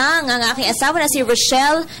 greet ko lang ang aking asawa na si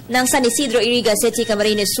Rochelle ng San Isidro, Iriga City,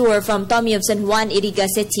 Camarines Sur from Tommy of San Juan, Iriga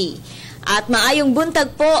City. At maayong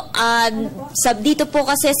buntag po dito po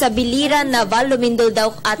kasi sa Biliran na Lumindol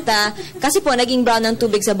daw at kasi po naging brown ng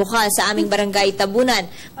tubig sa bukal sa aming barangay Tabunan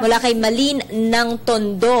mula kay Malin ng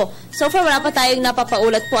Tondo. So far wala pa tayong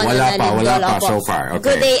napapaulat po. Wala pa so far. Okay.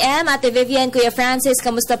 Good day, Ate Vivian, Kuya Francis,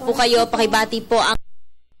 kamusta po kayo? Pakibati po ang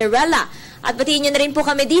Cinderella. At batiin nyo na rin po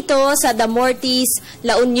kami dito sa Damortis,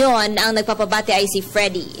 La Union. Ang nagpapabati ay si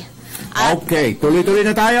Freddy. Okay, tuloy-tuloy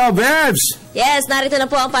na tayo, Bebs! Yes, narito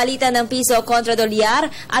na po ang palitan ng piso kontra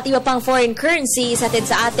dolyar at iba pang foreign currency hatid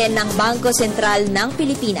sa atin ng Bangko Sentral ng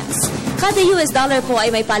Pilipinas. Kada US dollar po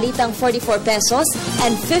ay may palitang 44 pesos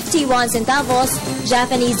and 51 centavos,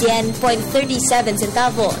 Japanese yen 0.37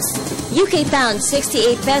 centavos, UK pound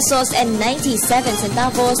 68 pesos and 97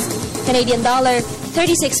 centavos, Canadian dollar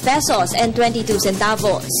 36 pesos and 22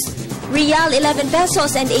 centavos, Real 11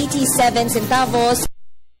 pesos and 87 centavos,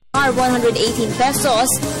 $118 pesos,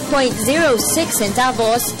 0.06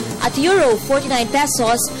 centavos at Euro 49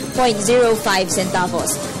 pesos, 0.05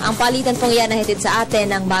 centavos. Ang palitan pong yan nahatid sa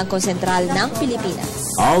atin ng Bangko Sentral ng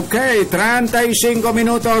Pilipinas. Okay, 35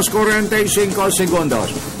 minutos, 45 segundos.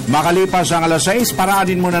 Makalipas ang alas 6,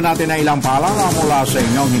 paranin muna natin na ilang paalala mula sa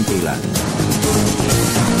inyong himpilan.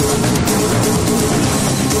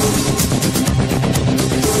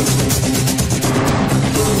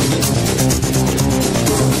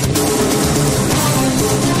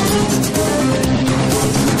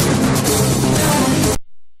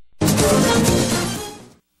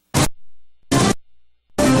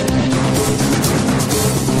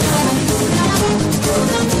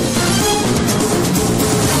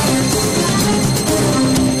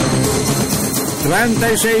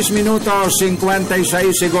 $36 minutos,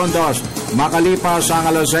 56 segundos. Makalipas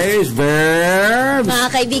ang alas 6, verbs. Mga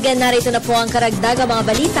kaibigan, narito na po ang karagdagang mga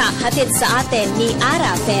balita hatid sa atin ni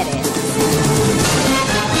Ara Perez.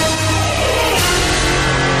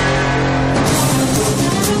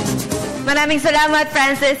 Maraming salamat,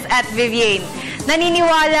 Francis at Vivienne.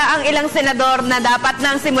 Naniniwala ang ilang senador na dapat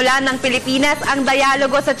nang simulan ng Pilipinas ang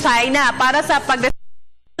dialogo sa China para sa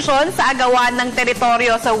sa agawan ng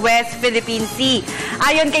teritoryo sa West Philippine Sea.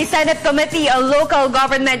 Ayon kay Senate Committee on Local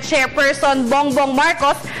Government Chairperson Bongbong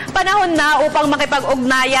Marcos, panahon na upang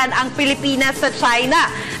makipag-ugnayan ang Pilipinas sa China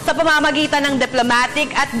sa pamamagitan ng diplomatic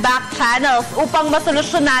at back channels upang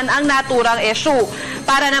masolusyonan ang naturang issue.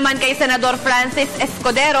 Para naman kay Senador Francis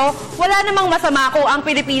Escudero, wala namang masama kung ang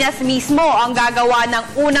Pilipinas mismo ang gagawa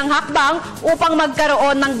ng unang hakbang upang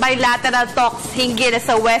magkaroon ng bilateral talks hinggil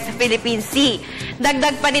sa West Philippine Sea.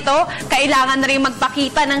 Dagdag pa nito, kailangan na rin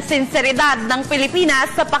magpakita ng sinseridad ng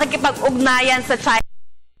Pilipinas sa pakikipag-ugnayan sa China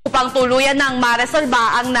upang tuluyan ng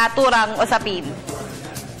maresolba ang naturang usapin.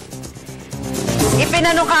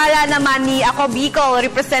 Ipinanukala naman ni Ako Bicol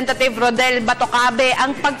Representative Rodel Batocabe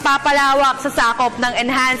ang pagpapalawak sa sakop ng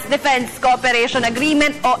Enhanced Defense Cooperation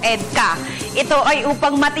Agreement o EDCA. Ito ay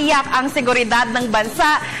upang matiyak ang seguridad ng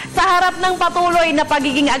bansa sa harap ng patuloy na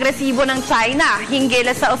pagiging agresibo ng China hinggil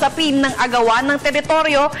sa usapin ng agawan ng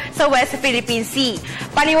teritoryo sa West Philippine Sea.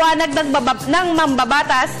 Paliwanag ng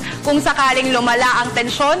mambabatas, kung sakaling lumala ang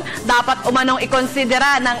tensyon, dapat umanong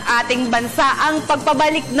ikonsidera ng ating bansa ang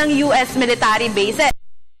pagpabalik ng US military bases.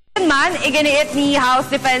 Man, iginiit ni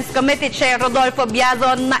House Defense Committee Chair Rodolfo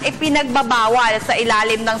Biazon na ipinagbabawal sa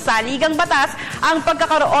ilalim ng saligang batas ang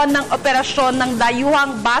pagkakaroon ng operasyon ng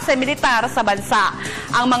dayuhang base militar sa bansa.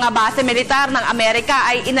 Ang mga base militar ng Amerika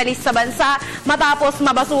ay inalis sa bansa matapos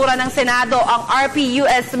mabasura ng Senado ang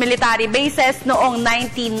RPUS military bases noong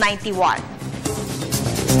 1991.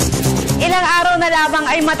 Ilang araw na lamang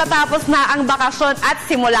ay matatapos na ang bakasyon at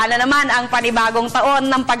simula na naman ang panibagong taon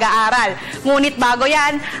ng pag-aaral. Ngunit bago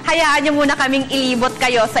yan, hayaan niyo muna kaming ilibot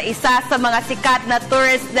kayo sa isa sa mga sikat na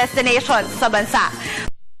tourist destinations sa bansa.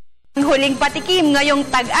 Ang huling patikim ngayong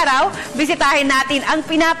tag-araw, bisitahin natin ang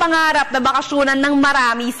pinapangarap na bakasyonan ng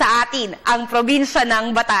marami sa atin, ang probinsya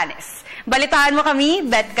ng Batanes. Balitaan mo kami,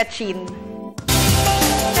 Bet Kachin.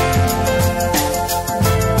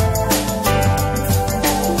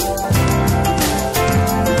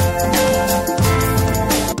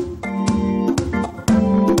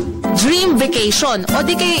 Dream vacation o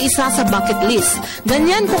di kaya isa sa bucket list.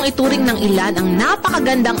 Ganyan kung ituring ng ilan ang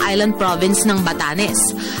napakagandang island province ng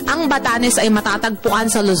Batanes. Ang Batanes ay matatagpuan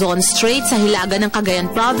sa Luzon Strait sa hilaga ng Cagayan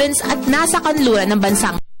Province at nasa kanluran ng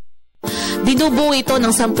bansang binubuo ito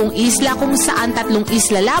ng 10 isla kung saan 3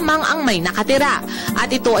 isla lamang ang may nakatira.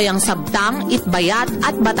 At ito ay ang Sabtang, Itbayat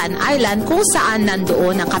at Batan Island kung saan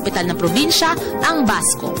nandoon ang kapital ng probinsya, ang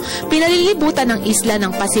Basco. Pinalilibutan ng isla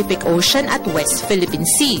ng Pacific Ocean at West Philippine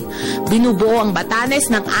Sea. Binubuo ang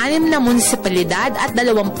Batanes ng 6 na munisipalidad at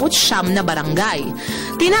 29 na barangay.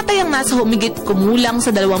 Tinatayang nasa humigit kumulang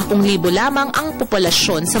sa 20,000 lamang ang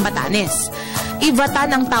populasyon sa Batanes. Ivatan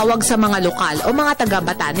ang tawag sa mga lokal o mga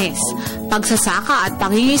taga-Batanes. Pagsasaka at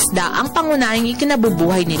pangingisda ang pangunahing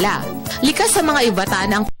ikinabubuhay nila. Likas sa mga Ivatan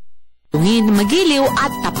ang tungin, magiliw at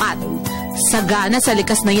tapat. Sagana sa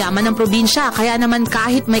likas na yaman ng probinsya, kaya naman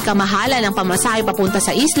kahit may kamahalan ang pamasahe papunta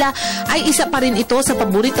sa isla, ay isa pa rin ito sa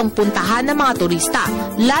paboritong puntahan ng mga turista,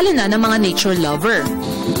 lalo na ng mga nature lover.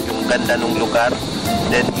 Yung ganda ng lugar,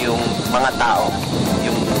 then yung mga tao,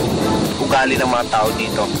 yung ugali ng mga tao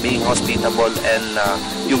dito, being hospitable, and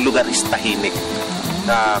yung lugar is tahimik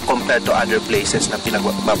compared to other places na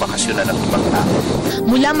pinagbabakasyonan ng ibang tao.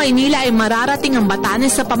 Mula Maynila ay mararating ang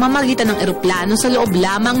Batanes sa pamamagitan ng eroplano sa loob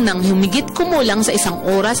lamang ng humigit kumulang sa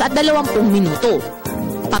 1 oras at 20 minuto.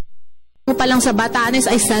 mo pa lang sa Batanes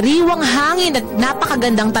ay sariwang hangin at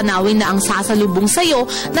napakagandang tanawin na ang sasalubong sa'yo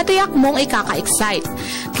na tiyak mong ikaka-excite.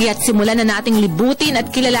 Kaya't simulan na nating libutin at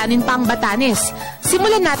kilalanin pa ang Batanes.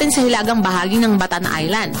 Simulan natin sa hilagang bahagi ng Batan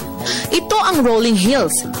Island. Ito ang Rolling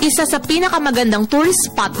Hills, isa sa pinakamagandang tourist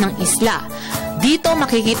spot ng isla. Dito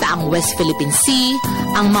makikita ang West Philippine Sea,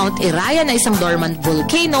 ang Mount Iraya na isang dormant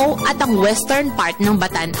volcano at ang western part ng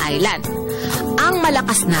Batan Island. Ang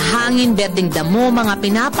malakas na hangin, berdeng damo, mga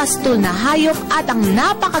pinapastol na hayop at ang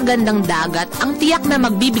napakagandang dagat ang tiyak na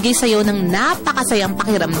magbibigay sa iyo ng napakasayang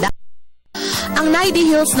pakiramdam. Ang Naidi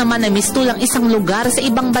Hills naman ay mistulang isang lugar sa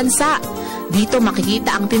ibang bansa. Dito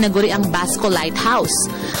makikita ang tinaguriang Basco Lighthouse.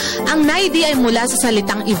 Ang Naidi ay mula sa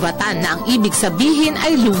salitang Ivatan na ang ibig sabihin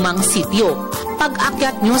ay lumang sityo.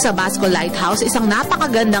 Pag-akyat nyo sa Basco Lighthouse, isang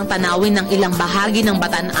napakagandang tanawin ng ilang bahagi ng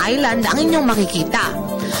Batan Island ang inyong makikita.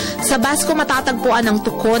 Sa Basco matatagpuan ang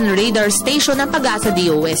Tukon Radar Station ng Pag-asa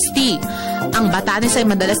DOST. Ang Batanes ay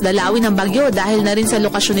madalas dalawin ng bagyo dahil na rin sa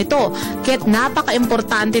lokasyon nito, kaya't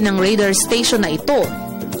napaka-importante ng radar station na ito.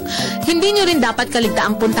 Hindi nyo rin dapat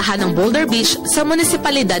kaligtaang puntahan ng Boulder Beach sa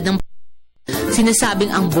munisipalidad ng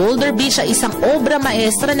Sinasabing ang Boulder Beach ay isang obra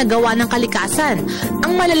maestra na gawa ng kalikasan.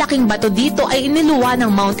 Ang malalaking bato dito ay iniluwa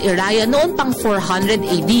ng Mount Iraya noon pang 400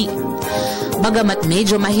 AD. Bagamat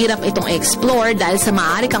medyo mahirap itong explore dahil sa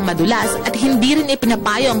maaari kang madulas at hindi rin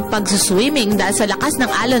ipinapayo ang pagsuswimming dahil sa lakas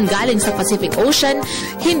ng alon galing sa Pacific Ocean,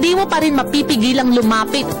 hindi mo pa rin mapipigilang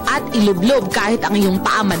lumapit at ilublob kahit ang iyong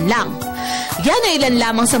paaman lang. Yan ay ilan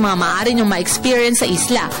lamang sa mga maaari niyong ma-experience sa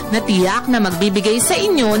isla na tiyak na magbibigay sa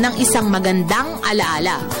inyo ng isang magandang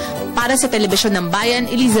alaala. Para sa Telebisyon ng Bayan,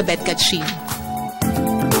 Elizabeth Katsin.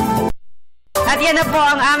 At yan na po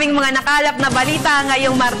ang aming mga nakalap na balita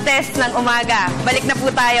ngayong Martes ng umaga. Balik na po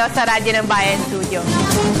tayo sa Radyo ng Bayan Studio.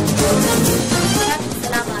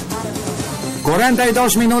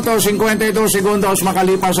 42 minutos, 52 segundos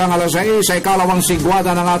makalipas ang alas 6 sa ikalawang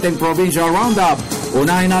sigwada ng ating Provincial Roundup.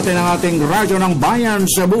 Unahin natin ang ating Radyo ng Bayan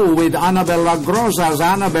Cebu with Annabel Lagrosas.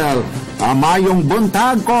 Annabel, mayong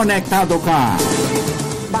buntag, konektado ka.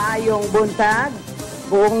 Maayong buntag.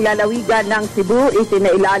 Buong lalawigan ng Cebu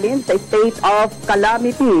isinailalim sa state of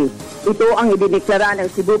calamity. Ito ang idineklara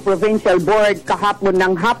ng Cebu Provincial Board kahapon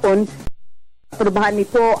ng hapon. Aprobahan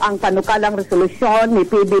nito ang panukalang resolusyon ni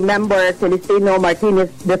PB member Celestino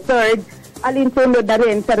Martinez III, alinsunod na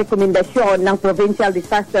rin sa rekomendasyon ng Provincial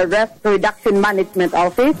Disaster Risk Reduction Management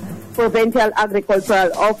Office, Provincial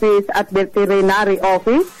Agricultural Office at Veterinary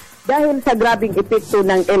Office dahil sa grabing epekto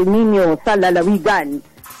ng El Nino sa lalawigan.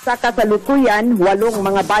 Sa kasalukuyan, 8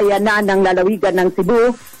 mga bayanan ng lalawigan ng Cebu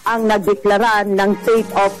ang nagdeklara ng state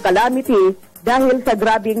of calamity dahil sa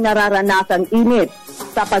grabing nararanasang init.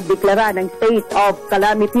 Sa pagdeklara ng state of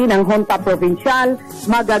calamity ng Junta Provincial,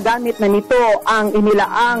 magagamit na nito ang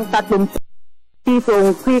inilaang 30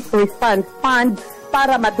 pisong Quick Response Fund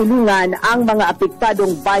para matulungan ang mga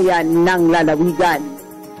apektadong bayan ng lalawigan.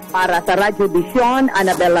 Para sa RadyoBisyon,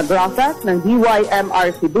 Annabel Lagrosas ng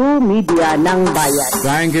DYMR Cebu, Media ng Bayan.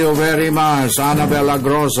 Thank you very much, Annabel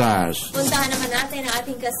Lagrosas. Puntahan naman natin ang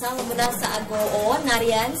ating kasama mula sa Agoo.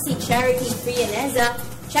 Nariyan si Charity Frianeza.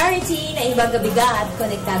 Charity, na ibang gabiga at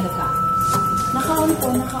konektado ka. Naka-on po,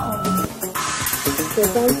 naka-on. So,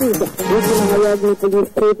 thank you. Dito na hayag ni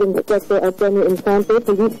Police Chief Inspector Antonio Infante,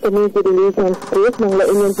 Police Community Relations Chief ng La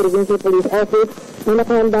Union Provincial Police Office na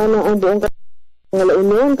nakahanda na ang buong ng La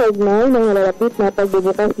Union kaugnay ng nalalapit na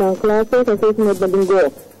pagbubukas ng klase sa susunod na linggo.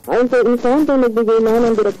 Ayon sa Infante, nagbigay na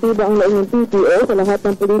ng direktiba ang La Union PTO sa lahat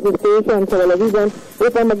ng police station sa lalawigan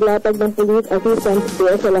upang maglatag ng police assistance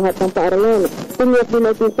care sa lahat ng paaralan. Tinyok din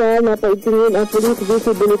opisal na paigtingin ang police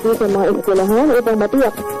visibility sa mga eskwelahan upang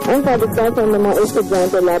matiyak ang kaligtasan ng mga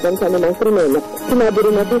estudyante laban sa anumang krimen. Sinabi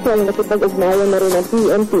rin opisal na nakipag-ugnayan na rin ang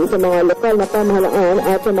PNP sa mga lokal na pamahalaan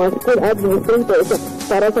at sa mga school administrators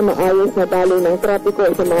para sa maayos na daloy ng trapiko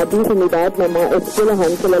sa mga bisinidad ng mga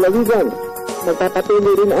eskwelahan sa lalawigan.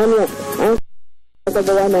 Magpapatuloy rin ang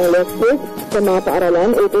paggawa ng lectures sa mga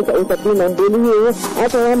paaralan ito sa usapin ng bullying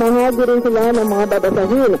at mahagi rin sila ng mga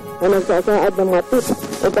babasahin na nagsasaad ng mga tips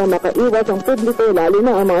upang makaiwas ang publiko lalo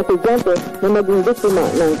na ang mga estudyante na maging biktima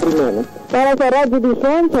ng krimen. Para sa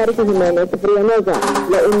RadyoBisyon, Charity Jimenez, Frianeza,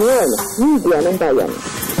 La Union, Media ng Bayan.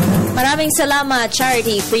 Maraming salamat,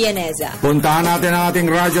 Charity Frianeza. Puntahan natin ang ating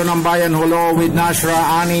Radyo ng Bayan Hulo with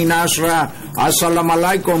Nasra. Ani Nasra,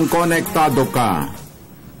 assalamualaikum, konektado ka.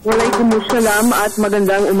 Waalaikumsalam at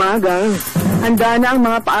magandang umaga. Handa na ang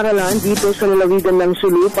mga paaralan dito sa lalawigan ng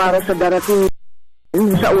Sulu para sa darating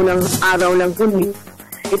sa unang araw ng Hunyo.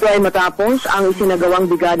 Ito ay matapos ang isinagawang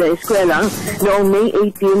Brigada Eskwela noong May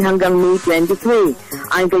 18 hanggang May 23.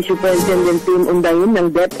 Ayon kay Superintendent Tim Undayin ng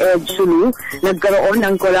DepEd Sulu, nagkaroon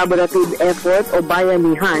ng collaborative effort o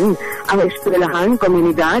bayanihan ang eskwelahan,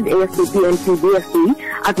 komunidad, AFP, PNP, BFP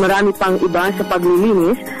at marami pang iba sa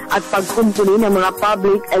paglilinis at pagkumpuni ng mga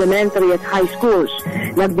public, elementary at high schools.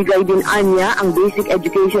 Nagbigay din anya ang Basic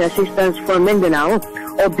Education Assistance for Mindanao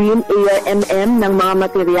o BIM-ARMM ng mga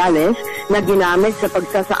materyales na ginamit sa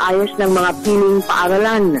pagsasaayos ng mga piling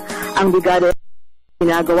paaralan. Ang brigada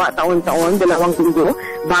ginagawa taon-taon 2 linggo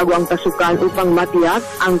bago ang pasukan upang matiyak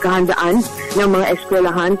ang kahandaan ng mga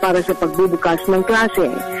eskwelahan para sa pagbubukas ng klase.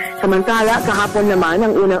 Samantala, kahapon naman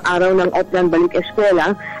ang unang araw ng Oplan Balik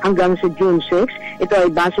Eskwela hanggang sa June 6. Ito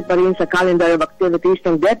ay base pa rin sa calendar of activities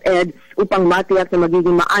ng DepEd upang matiyak na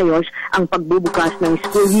magiging maayos ang pagbubukas ng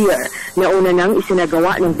school year. Nauna nang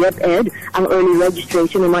isinagawa ng DepEd ang early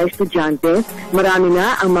registration ng mga estudyante. Marami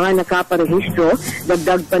na ang mga nakaparehistro,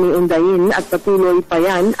 dagdag pa ni Undayin at patuloy pa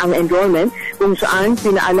yan ang enrollment kung saan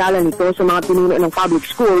pinaalala nito sa mga pinuno ng public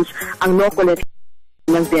schools ang no-collect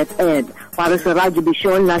ng DepEd. Para sa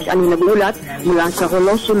RadyoBisyon, Nash Ani nagulat mula sa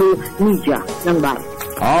Holosulu Media ng Bar.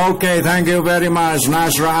 Okay, thank you very much,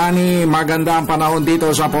 Nasra Ani. Magandang panahon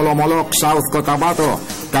dito sa Polomolok, South Cotabato.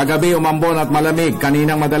 Kagabi umambon at malamig.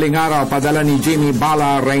 Kaninang madaling araw, padala ni Jimmy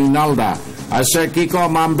Bala Reynalda. Sir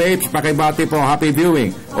Kiko, Ma'am Babes, pakibati po, happy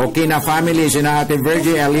viewing. Okina family, sina Ate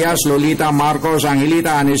Virgie, Elias, Lolita, Marcos,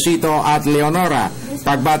 Angelita, Anisito at Leonora.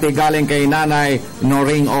 Pagbati galing kay Nanay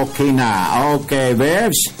Noring Okina. Okay,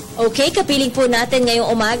 Babes? Okay, kapiling po natin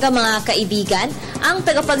ngayong umaga mga kaibigan, ang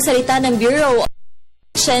tagapagsalita ng Bureau of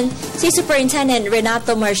si Superintendent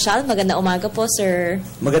Renato Marcial. Magandang umaga po, sir.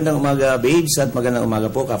 Magandang umaga, babes, at magandang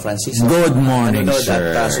umaga po ka, Francis. Good morning,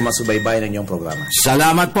 sir. At sumasubaybay ng inyong programa.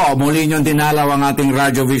 Salamat po. Muli niyong dinalaw ang ating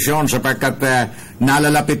RadyoBisyon sapagkat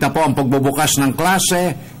nalalapit na po ang pagbubukas ng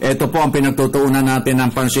klase. Ito po ang pinagtutuunan natin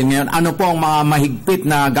ng pansin ngayon. Ano po ang mga mahigpit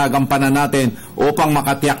na gagampanan natin upang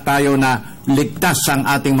makatiyak tayo na ligtas ang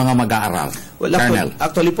ating mga mag-aaral? Well,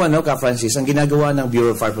 actually po, ka Francis, ang ginagawa ng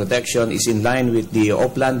Bureau of Fire Protection is in line with the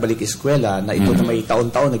Oplan Balik Eskwela na ito na may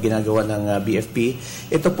taon-taon na ginagawa ng BFP.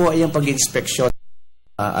 Ito po ay ang pag-inspeksyon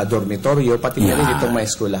dormitoryo, pati na rin itong mga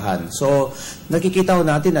eskwelahan. So, nakikita ho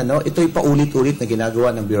natin, ito'y paulit-ulit na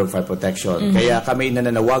ginagawa ng Bureau of Fire Protection. Kaya kami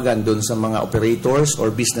nananawagan dun sa mga operators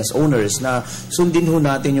or business owners na sundin ho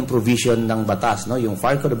natin yung provision ng batas, yung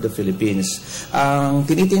Fire Code of the Philippines. Ang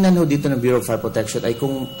tinitingnan ho dito ng Bureau of Fire Protection ay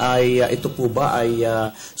kung ito po ba ay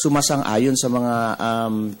sumasang-ayon sa mga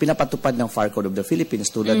pinapatupad ng Fire Code of the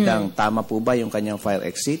Philippines tulad ng tama po ba yung kanyang fire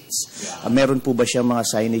exits, meron po ba siyang mga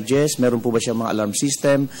signages, meron po ba siyang mga alarm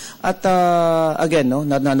system. At again,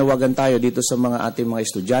 nananawagan tayo dito sa mga ating mga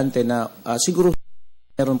estudyante na siguro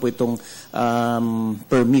meron po itong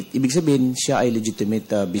permit. Ibig sabihin, siya ay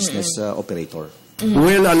legitimate business operator.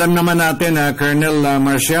 Well, alam naman natin, Colonel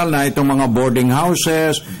Marcial, na itong mga boarding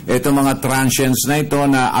houses, itong mga transients na ito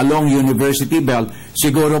na along University Belt,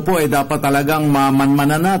 siguro po dapat talagang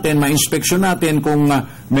mamanmanan natin, ma-inspeksyon natin kung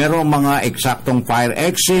merong mga eksaktong fire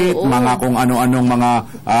exit, mga kung ano-anong mga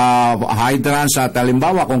hydrants at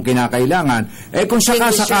halimbawa kung kinakailangan. Kung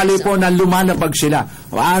sakasakali po na lumalabag sila,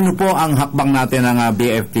 ano po ang hakbang natin ng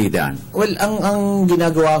BFP dan? Well, ang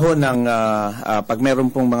ginagawa ho ng pag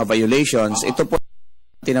meron pong mga violations, ito po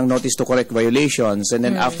ng notice to correct violations, and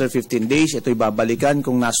then after 15 days, ito'y babalikan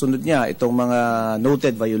kung nasunod niya itong mga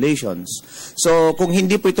noted violations. So, kung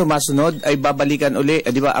hindi po ito masunod, ay babalikan uli,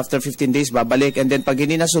 di ba, after 15 days, babalik, and then pag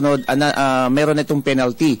hindi nasunod, meron itong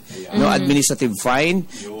penalty, administrative fine,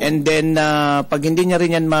 and then pag hindi niya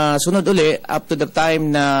rin yan masunod uli, up to the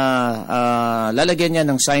time na lalagyan niya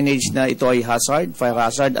ng signage na ito ay hazard, fire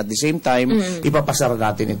hazard, at the same time, ipapasara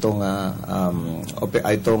natin itong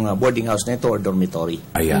boarding house na ito or dormitory.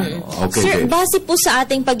 Ayan. Okay. Sir, base po sa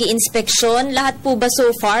ating pag-iinspeksyon, lahat po ba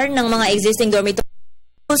so far ng mga existing dormitories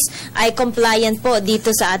ay compliant po dito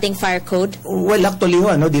sa ating fire code? Well, actually,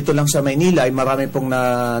 dito lang sa Maynila ay marami pong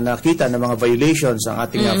nakita ng mga violations ang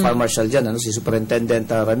ating fire marshal dyan, si Superintendent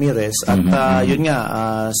Ramirez. At yun nga,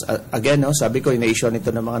 again, sabi ko, ina-issue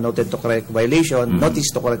nito ng mga notice to correct violation,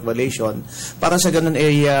 para sa ganun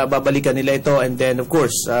ay babalikan nila ito, and then of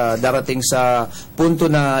course, darating sa punto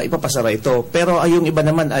na ipapasara ito. Pero yung iba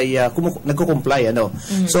naman ay nagko-comply.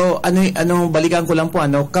 So, balikan ko lang po,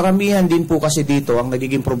 karamihan din po kasi dito, ang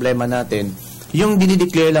nagiging problema natin, yung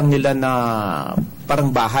dinideclare lang nila na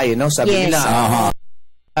parang bahay, sabi nila.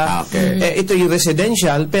 Ito yung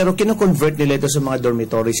residential, pero kino-convert nila ito sa mga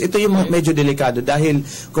dormitories. Ito yung medyo delikado dahil,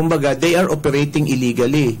 kumbaga, they are operating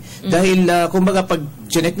illegally. Dahil, kumbaga, pag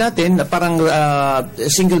chinek natin, parang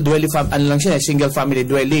single family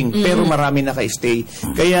dwelling, pero marami naka-stay.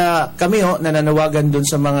 Kaya kami nananawagan dun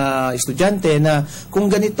sa mga estudyante na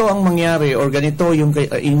kung ganito ang mangyari or ganito yung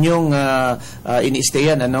inyong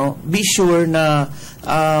ini-stayan, be sure na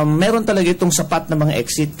meron talaga itong sapat na mga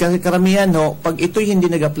exit. Kasi karamihan, pag ito'y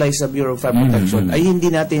hindi nag-apply sa Bureau of Fire Protection, ay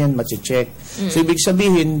hindi natin yan mache-check. So, ibig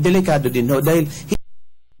sabihin, delikado din dahil hindi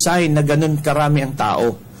sign na ganun karami ang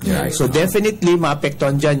tao. Yeah, so definitely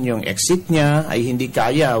maapektuhan dyan yung exit niya ay hindi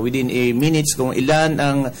kaya within a minutes kung ilan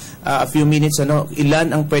ang a few minutes ilan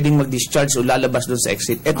ang pwedeng mag-discharge o lalabas doon sa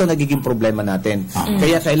exit. Ito nagiging problema natin.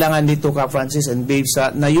 Kaya kailangan dito Francis and Babes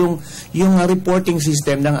na yung reporting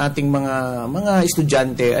system ng ating mga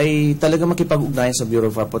estudyante ay talaga makipag-ugnayan sa Bureau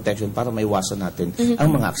of Fire Protection para maiwasan natin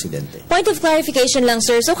ang mga aksidente. Point of clarification lang,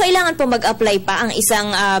 sir. So kailangan po mag-apply pa ang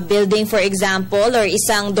isang building, for example, or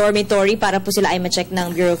isang dormitory para po sila ay ma-check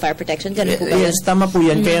ng Bureau of Fire Protection? Ganun po ba? Yes, tama po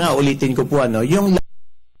yan. Kaya nga ulitin ko po yung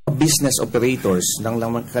business operators ng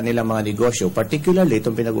kanilang mga negosyo, particularly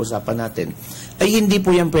itong pinag-uusapan natin, ay hindi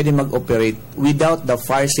po yan pwede mag-operate without the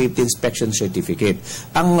Fire Safety Inspection Certificate.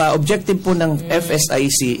 Ang objective po ng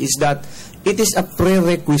FSIC is that it is a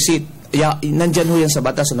prerequisite. Nandyan ho yan sa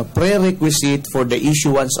batas, prerequisite for the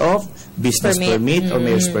issuance of business permit or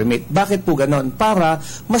mayor's permit. Bakit po ganon? Para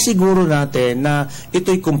masiguro natin na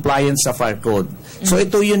ito'y compliance sa fire code. So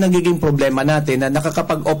ito yung nagiging problema natin na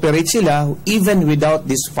nakakapag-operate sila even without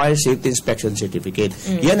this fire safety inspection certificate.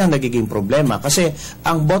 Yan ang nagiging problema. Kasi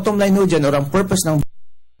ang bottom line ho dyan or ang purpose ng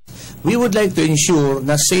we would like to ensure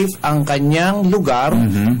na safe ang kanyang lugar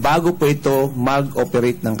bago po ito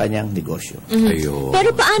mag-operate ng kanyang negosyo. Pero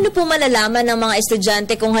paano po malalaman ng mga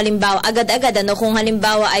estudyante kung halimbawa, agad-agad, kung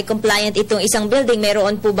halimbawa ay compliant itong isang building,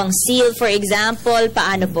 meron po bang seal, for example?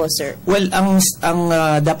 Paano po, sir? Well, ang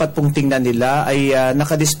dapat pong tingnan nila ay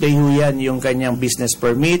nakadisplay ho yan yung kanyang business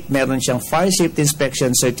permit, meron siyang Fire Safety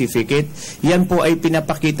Inspection Certificate. Yan po ay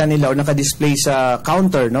pinapakita nila o nakadisplay sa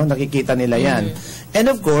counter, nakikita nila yan. And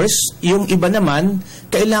of course, yung iba naman,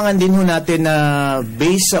 kailangan din ho natin na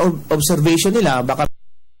based sa observation nila, baka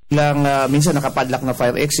lang minsan nakapadlock na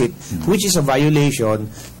fire exit, which is a violation,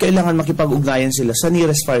 kailangan makipag-ugnayan sila sa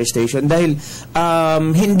nearest fire station dahil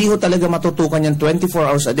hindi ho talaga matutukan yan 24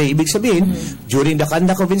 hours a day. Ibig sabihin, during the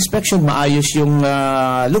conduct of inspection, maayos yung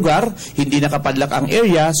lugar, hindi nakapadlock ang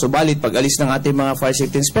area, subalit pag alis ng ating mga fire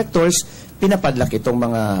safety inspectors, pinapadlock itong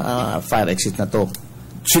mga fire exit na to.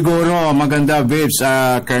 Siguro maganda, Babes,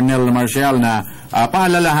 Colonel Marcial, na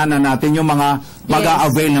paalalahanan natin yung mga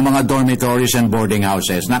mag-a-avail ng mga dormitories and boarding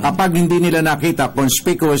houses na kapag hindi nila nakita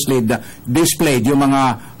conspicuously displayed yung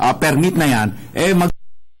mga permit na yan,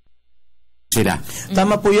 sila.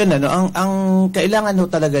 Tama po yan. Ang kailangan ho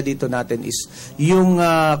talaga dito natin is yung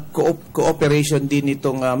cooperation din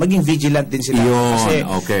itong maging vigilant din sila. Kasi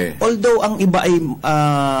although ang iba ay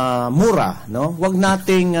mura, wag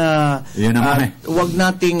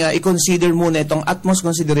nating i-consider muna itong utmost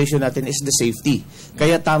consideration natin is the safety.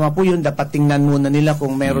 Kaya tama po yun, dapat tingnan muna nila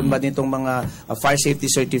kung meron ba nitong mga fire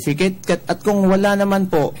safety certificate at kung wala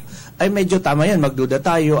naman po, ay medyo tama yan, magduda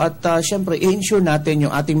tayo at syempre i-ensure natin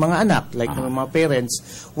yung ating mga anak, like ng mga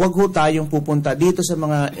parents, wag ho tayong pupunta dito sa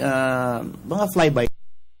mga flyby.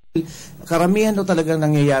 Karamihan ho talagang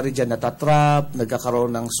nangyayari dyan, natatrap, nagkakaroon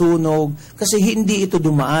ng sunog, kasi hindi ito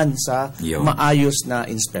dumaan sa maayos na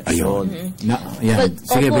inspeksyon.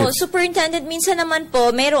 Superintendent, minsan naman po,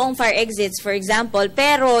 mayroong fire exits, for example,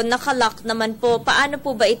 pero nakalock naman po. Paano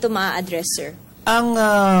po ba ito ma-address, sir? Ang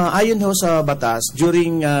ayon ho sa batas,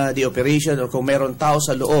 during the operation or kung meron tao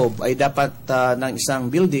sa loob, ay dapat ng isang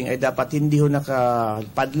building ay dapat hindi ho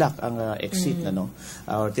nakapadlock ang exit,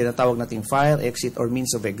 or tinatawag nating fire exit or means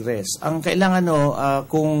of egress. Ang kailangan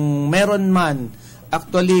kung meron man,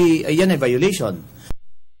 actually, yan ay violation.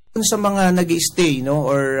 Sa mga nag-i-stay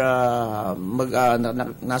or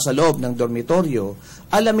nasa loob ng dormitoryo,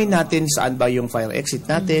 alamin natin saan ba yung fire exit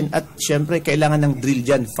natin at syempre kailangan ng drill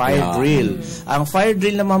dyan, fire drill. Ang fire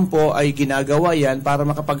drill naman po ay ginagawa yan para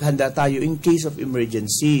makapaghanda tayo in case of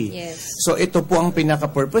emergency. So ito po ang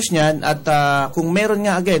pinaka-purpose niyan at kung meron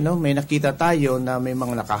nga again, may nakita tayo na may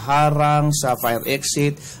mga nakaharang sa fire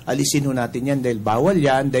exit, alisin ho natin yan dahil bawal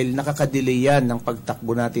yan, dahil nakakadelay yan ng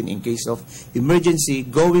pagtakbo natin in case of emergency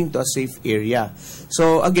going to a safe area.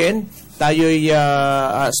 So again, tayo'y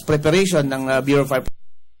as preparation ng Bureau of Fire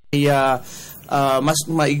mas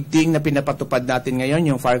maigting na pinapatupad natin ngayon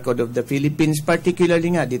yung Fire Code of the Philippines,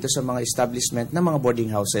 particularly nga dito sa mga establishment ng mga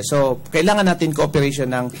boarding houses. So, kailangan natin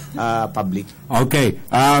cooperation ng public. Okay.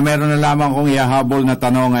 Meron na lamang kong ihahabol na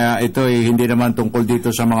tanong. Ito hindi naman tungkol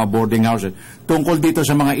dito sa mga boarding houses. Tungkol dito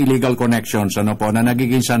sa mga illegal connections na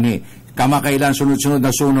nagiging sanhi kamakailan sunod-sunod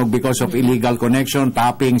na sunog because of illegal connection,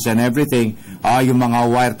 tappings and everything, yung mga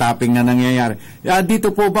wire tapping na nangyayari.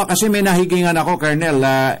 Dito po ba, kasi may nahigingan ako, Colonel,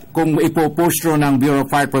 kung ipopostro ng Bureau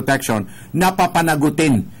of Fire Protection,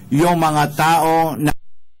 napapanagutin yung mga tao na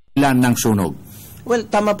ilan ng sunog. Well,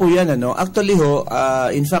 tama po yan. Actually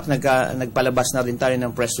in fact, nagpalabas na rin tayo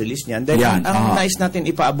ng press release niyan. Dahil ang nais natin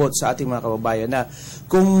ipaabot sa ating mga kababayan na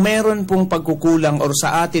kung meron pong pagkukulang or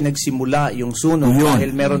sa atin nagsimula yung sunog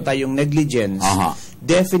dahil meron tayong negligence,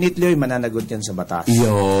 definitely mananagot yan sa batas.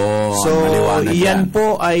 So, yan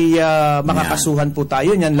po ay makakasuhan po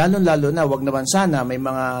tayo niyan. Lalo-lalo na, wag naman sana may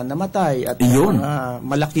mga namatay at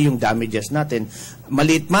malaki yung damages natin.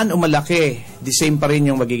 Maliit man o malaki, the same pa rin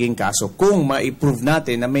yung magiging kaso kung ma-prove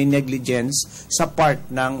natin na may negligence sa part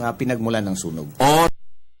ng pinagmulan ng sunog.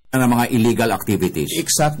 ng mga illegal activities.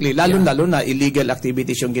 Exactly. Lalo-lalo na illegal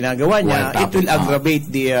activities yung ginagawa niya, it will aggravate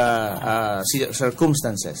the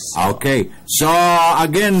circumstances. Okay. So,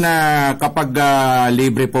 again, kapag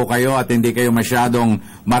libre po kayo at hindi kayo masyadong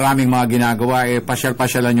maraming mga ginagawa,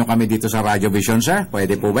 pasyal-pasyalan nyo kami dito sa RadyoBisyon, sir?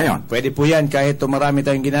 Pwede po ba yun? Pwede po yan. Kahit marami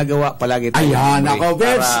tayong ginagawa, palagi tayo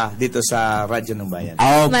para dito sa Radyo ng Bayan.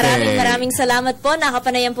 Okay. Maraming salamat po.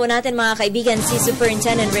 Nakapanayan po natin, mga kaibigan, si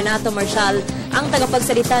Superintendent Renato Marcial, ang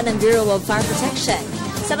tagapagsalita ng Bureau of Fire Protection.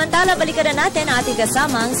 Samantala, balikan na natin ang ating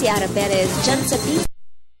kasamang si Ara Perez dyan sa PTV.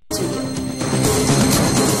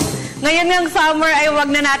 Ngayon ng summer ay huwag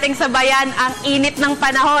na nating sabayan ang init ng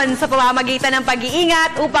panahon sa pamamagitan ng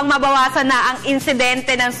pag-iingat upang mabawasan na ang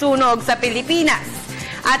insidente ng sunog sa Pilipinas.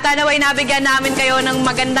 At naway nabigyan namin kayo ng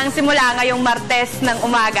magandang simula ngayong Martes ng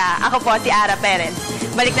umaga. Ako po si Ara Perez.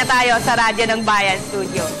 Balik na tayo sa Radyo ng Bayan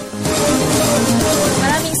Studio.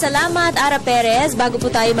 Maraming salamat, Ara Perez. Bago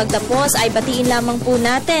po tayo magtapos, ay batiin lamang po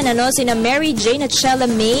natin sina Mary Jane at Shella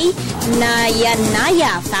May na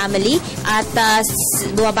Yanaya family. At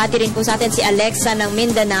bumabati rin po sa atin si Alexa ng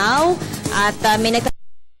Mindanao. At may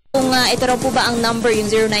kung ito raw po ba ang number,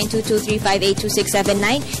 yung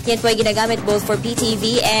 0922358269. Yan po ay ginagamit both for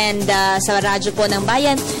PTV and sa radyo po ng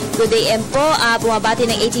bayan. Good AM po.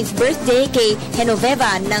 Bumabati ng 18th birthday kay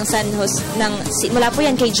Genoveva ng San Jose, mula po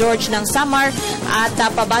yan kay George ng Samar, at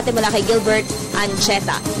pabati mula kay Gilbert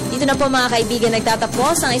Ancheta. Dito na po, mga kaibigan,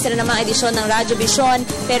 nagtatapos ang isa na namang edisyon ng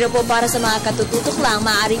RadyoBisyon. Pero po para sa mga katututok lang,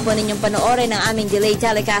 maaari po ninyong panoorin ang aming delay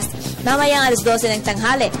telecast mamayang alas 12 ng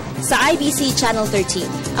tanghali sa IBC Channel 13.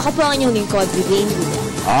 Ako po ang inyong lingkod, Vivian Gulia.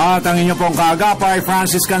 At ang inyong pong kaagapay,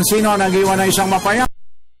 Francis Cancino, nag-iwan na isang mapayang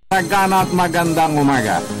at magandang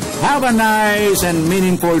umaga. Have a nice and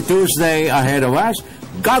meaningful Tuesday ahead of us.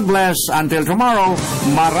 God bless until tomorrow.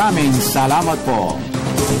 Maraming salamat po.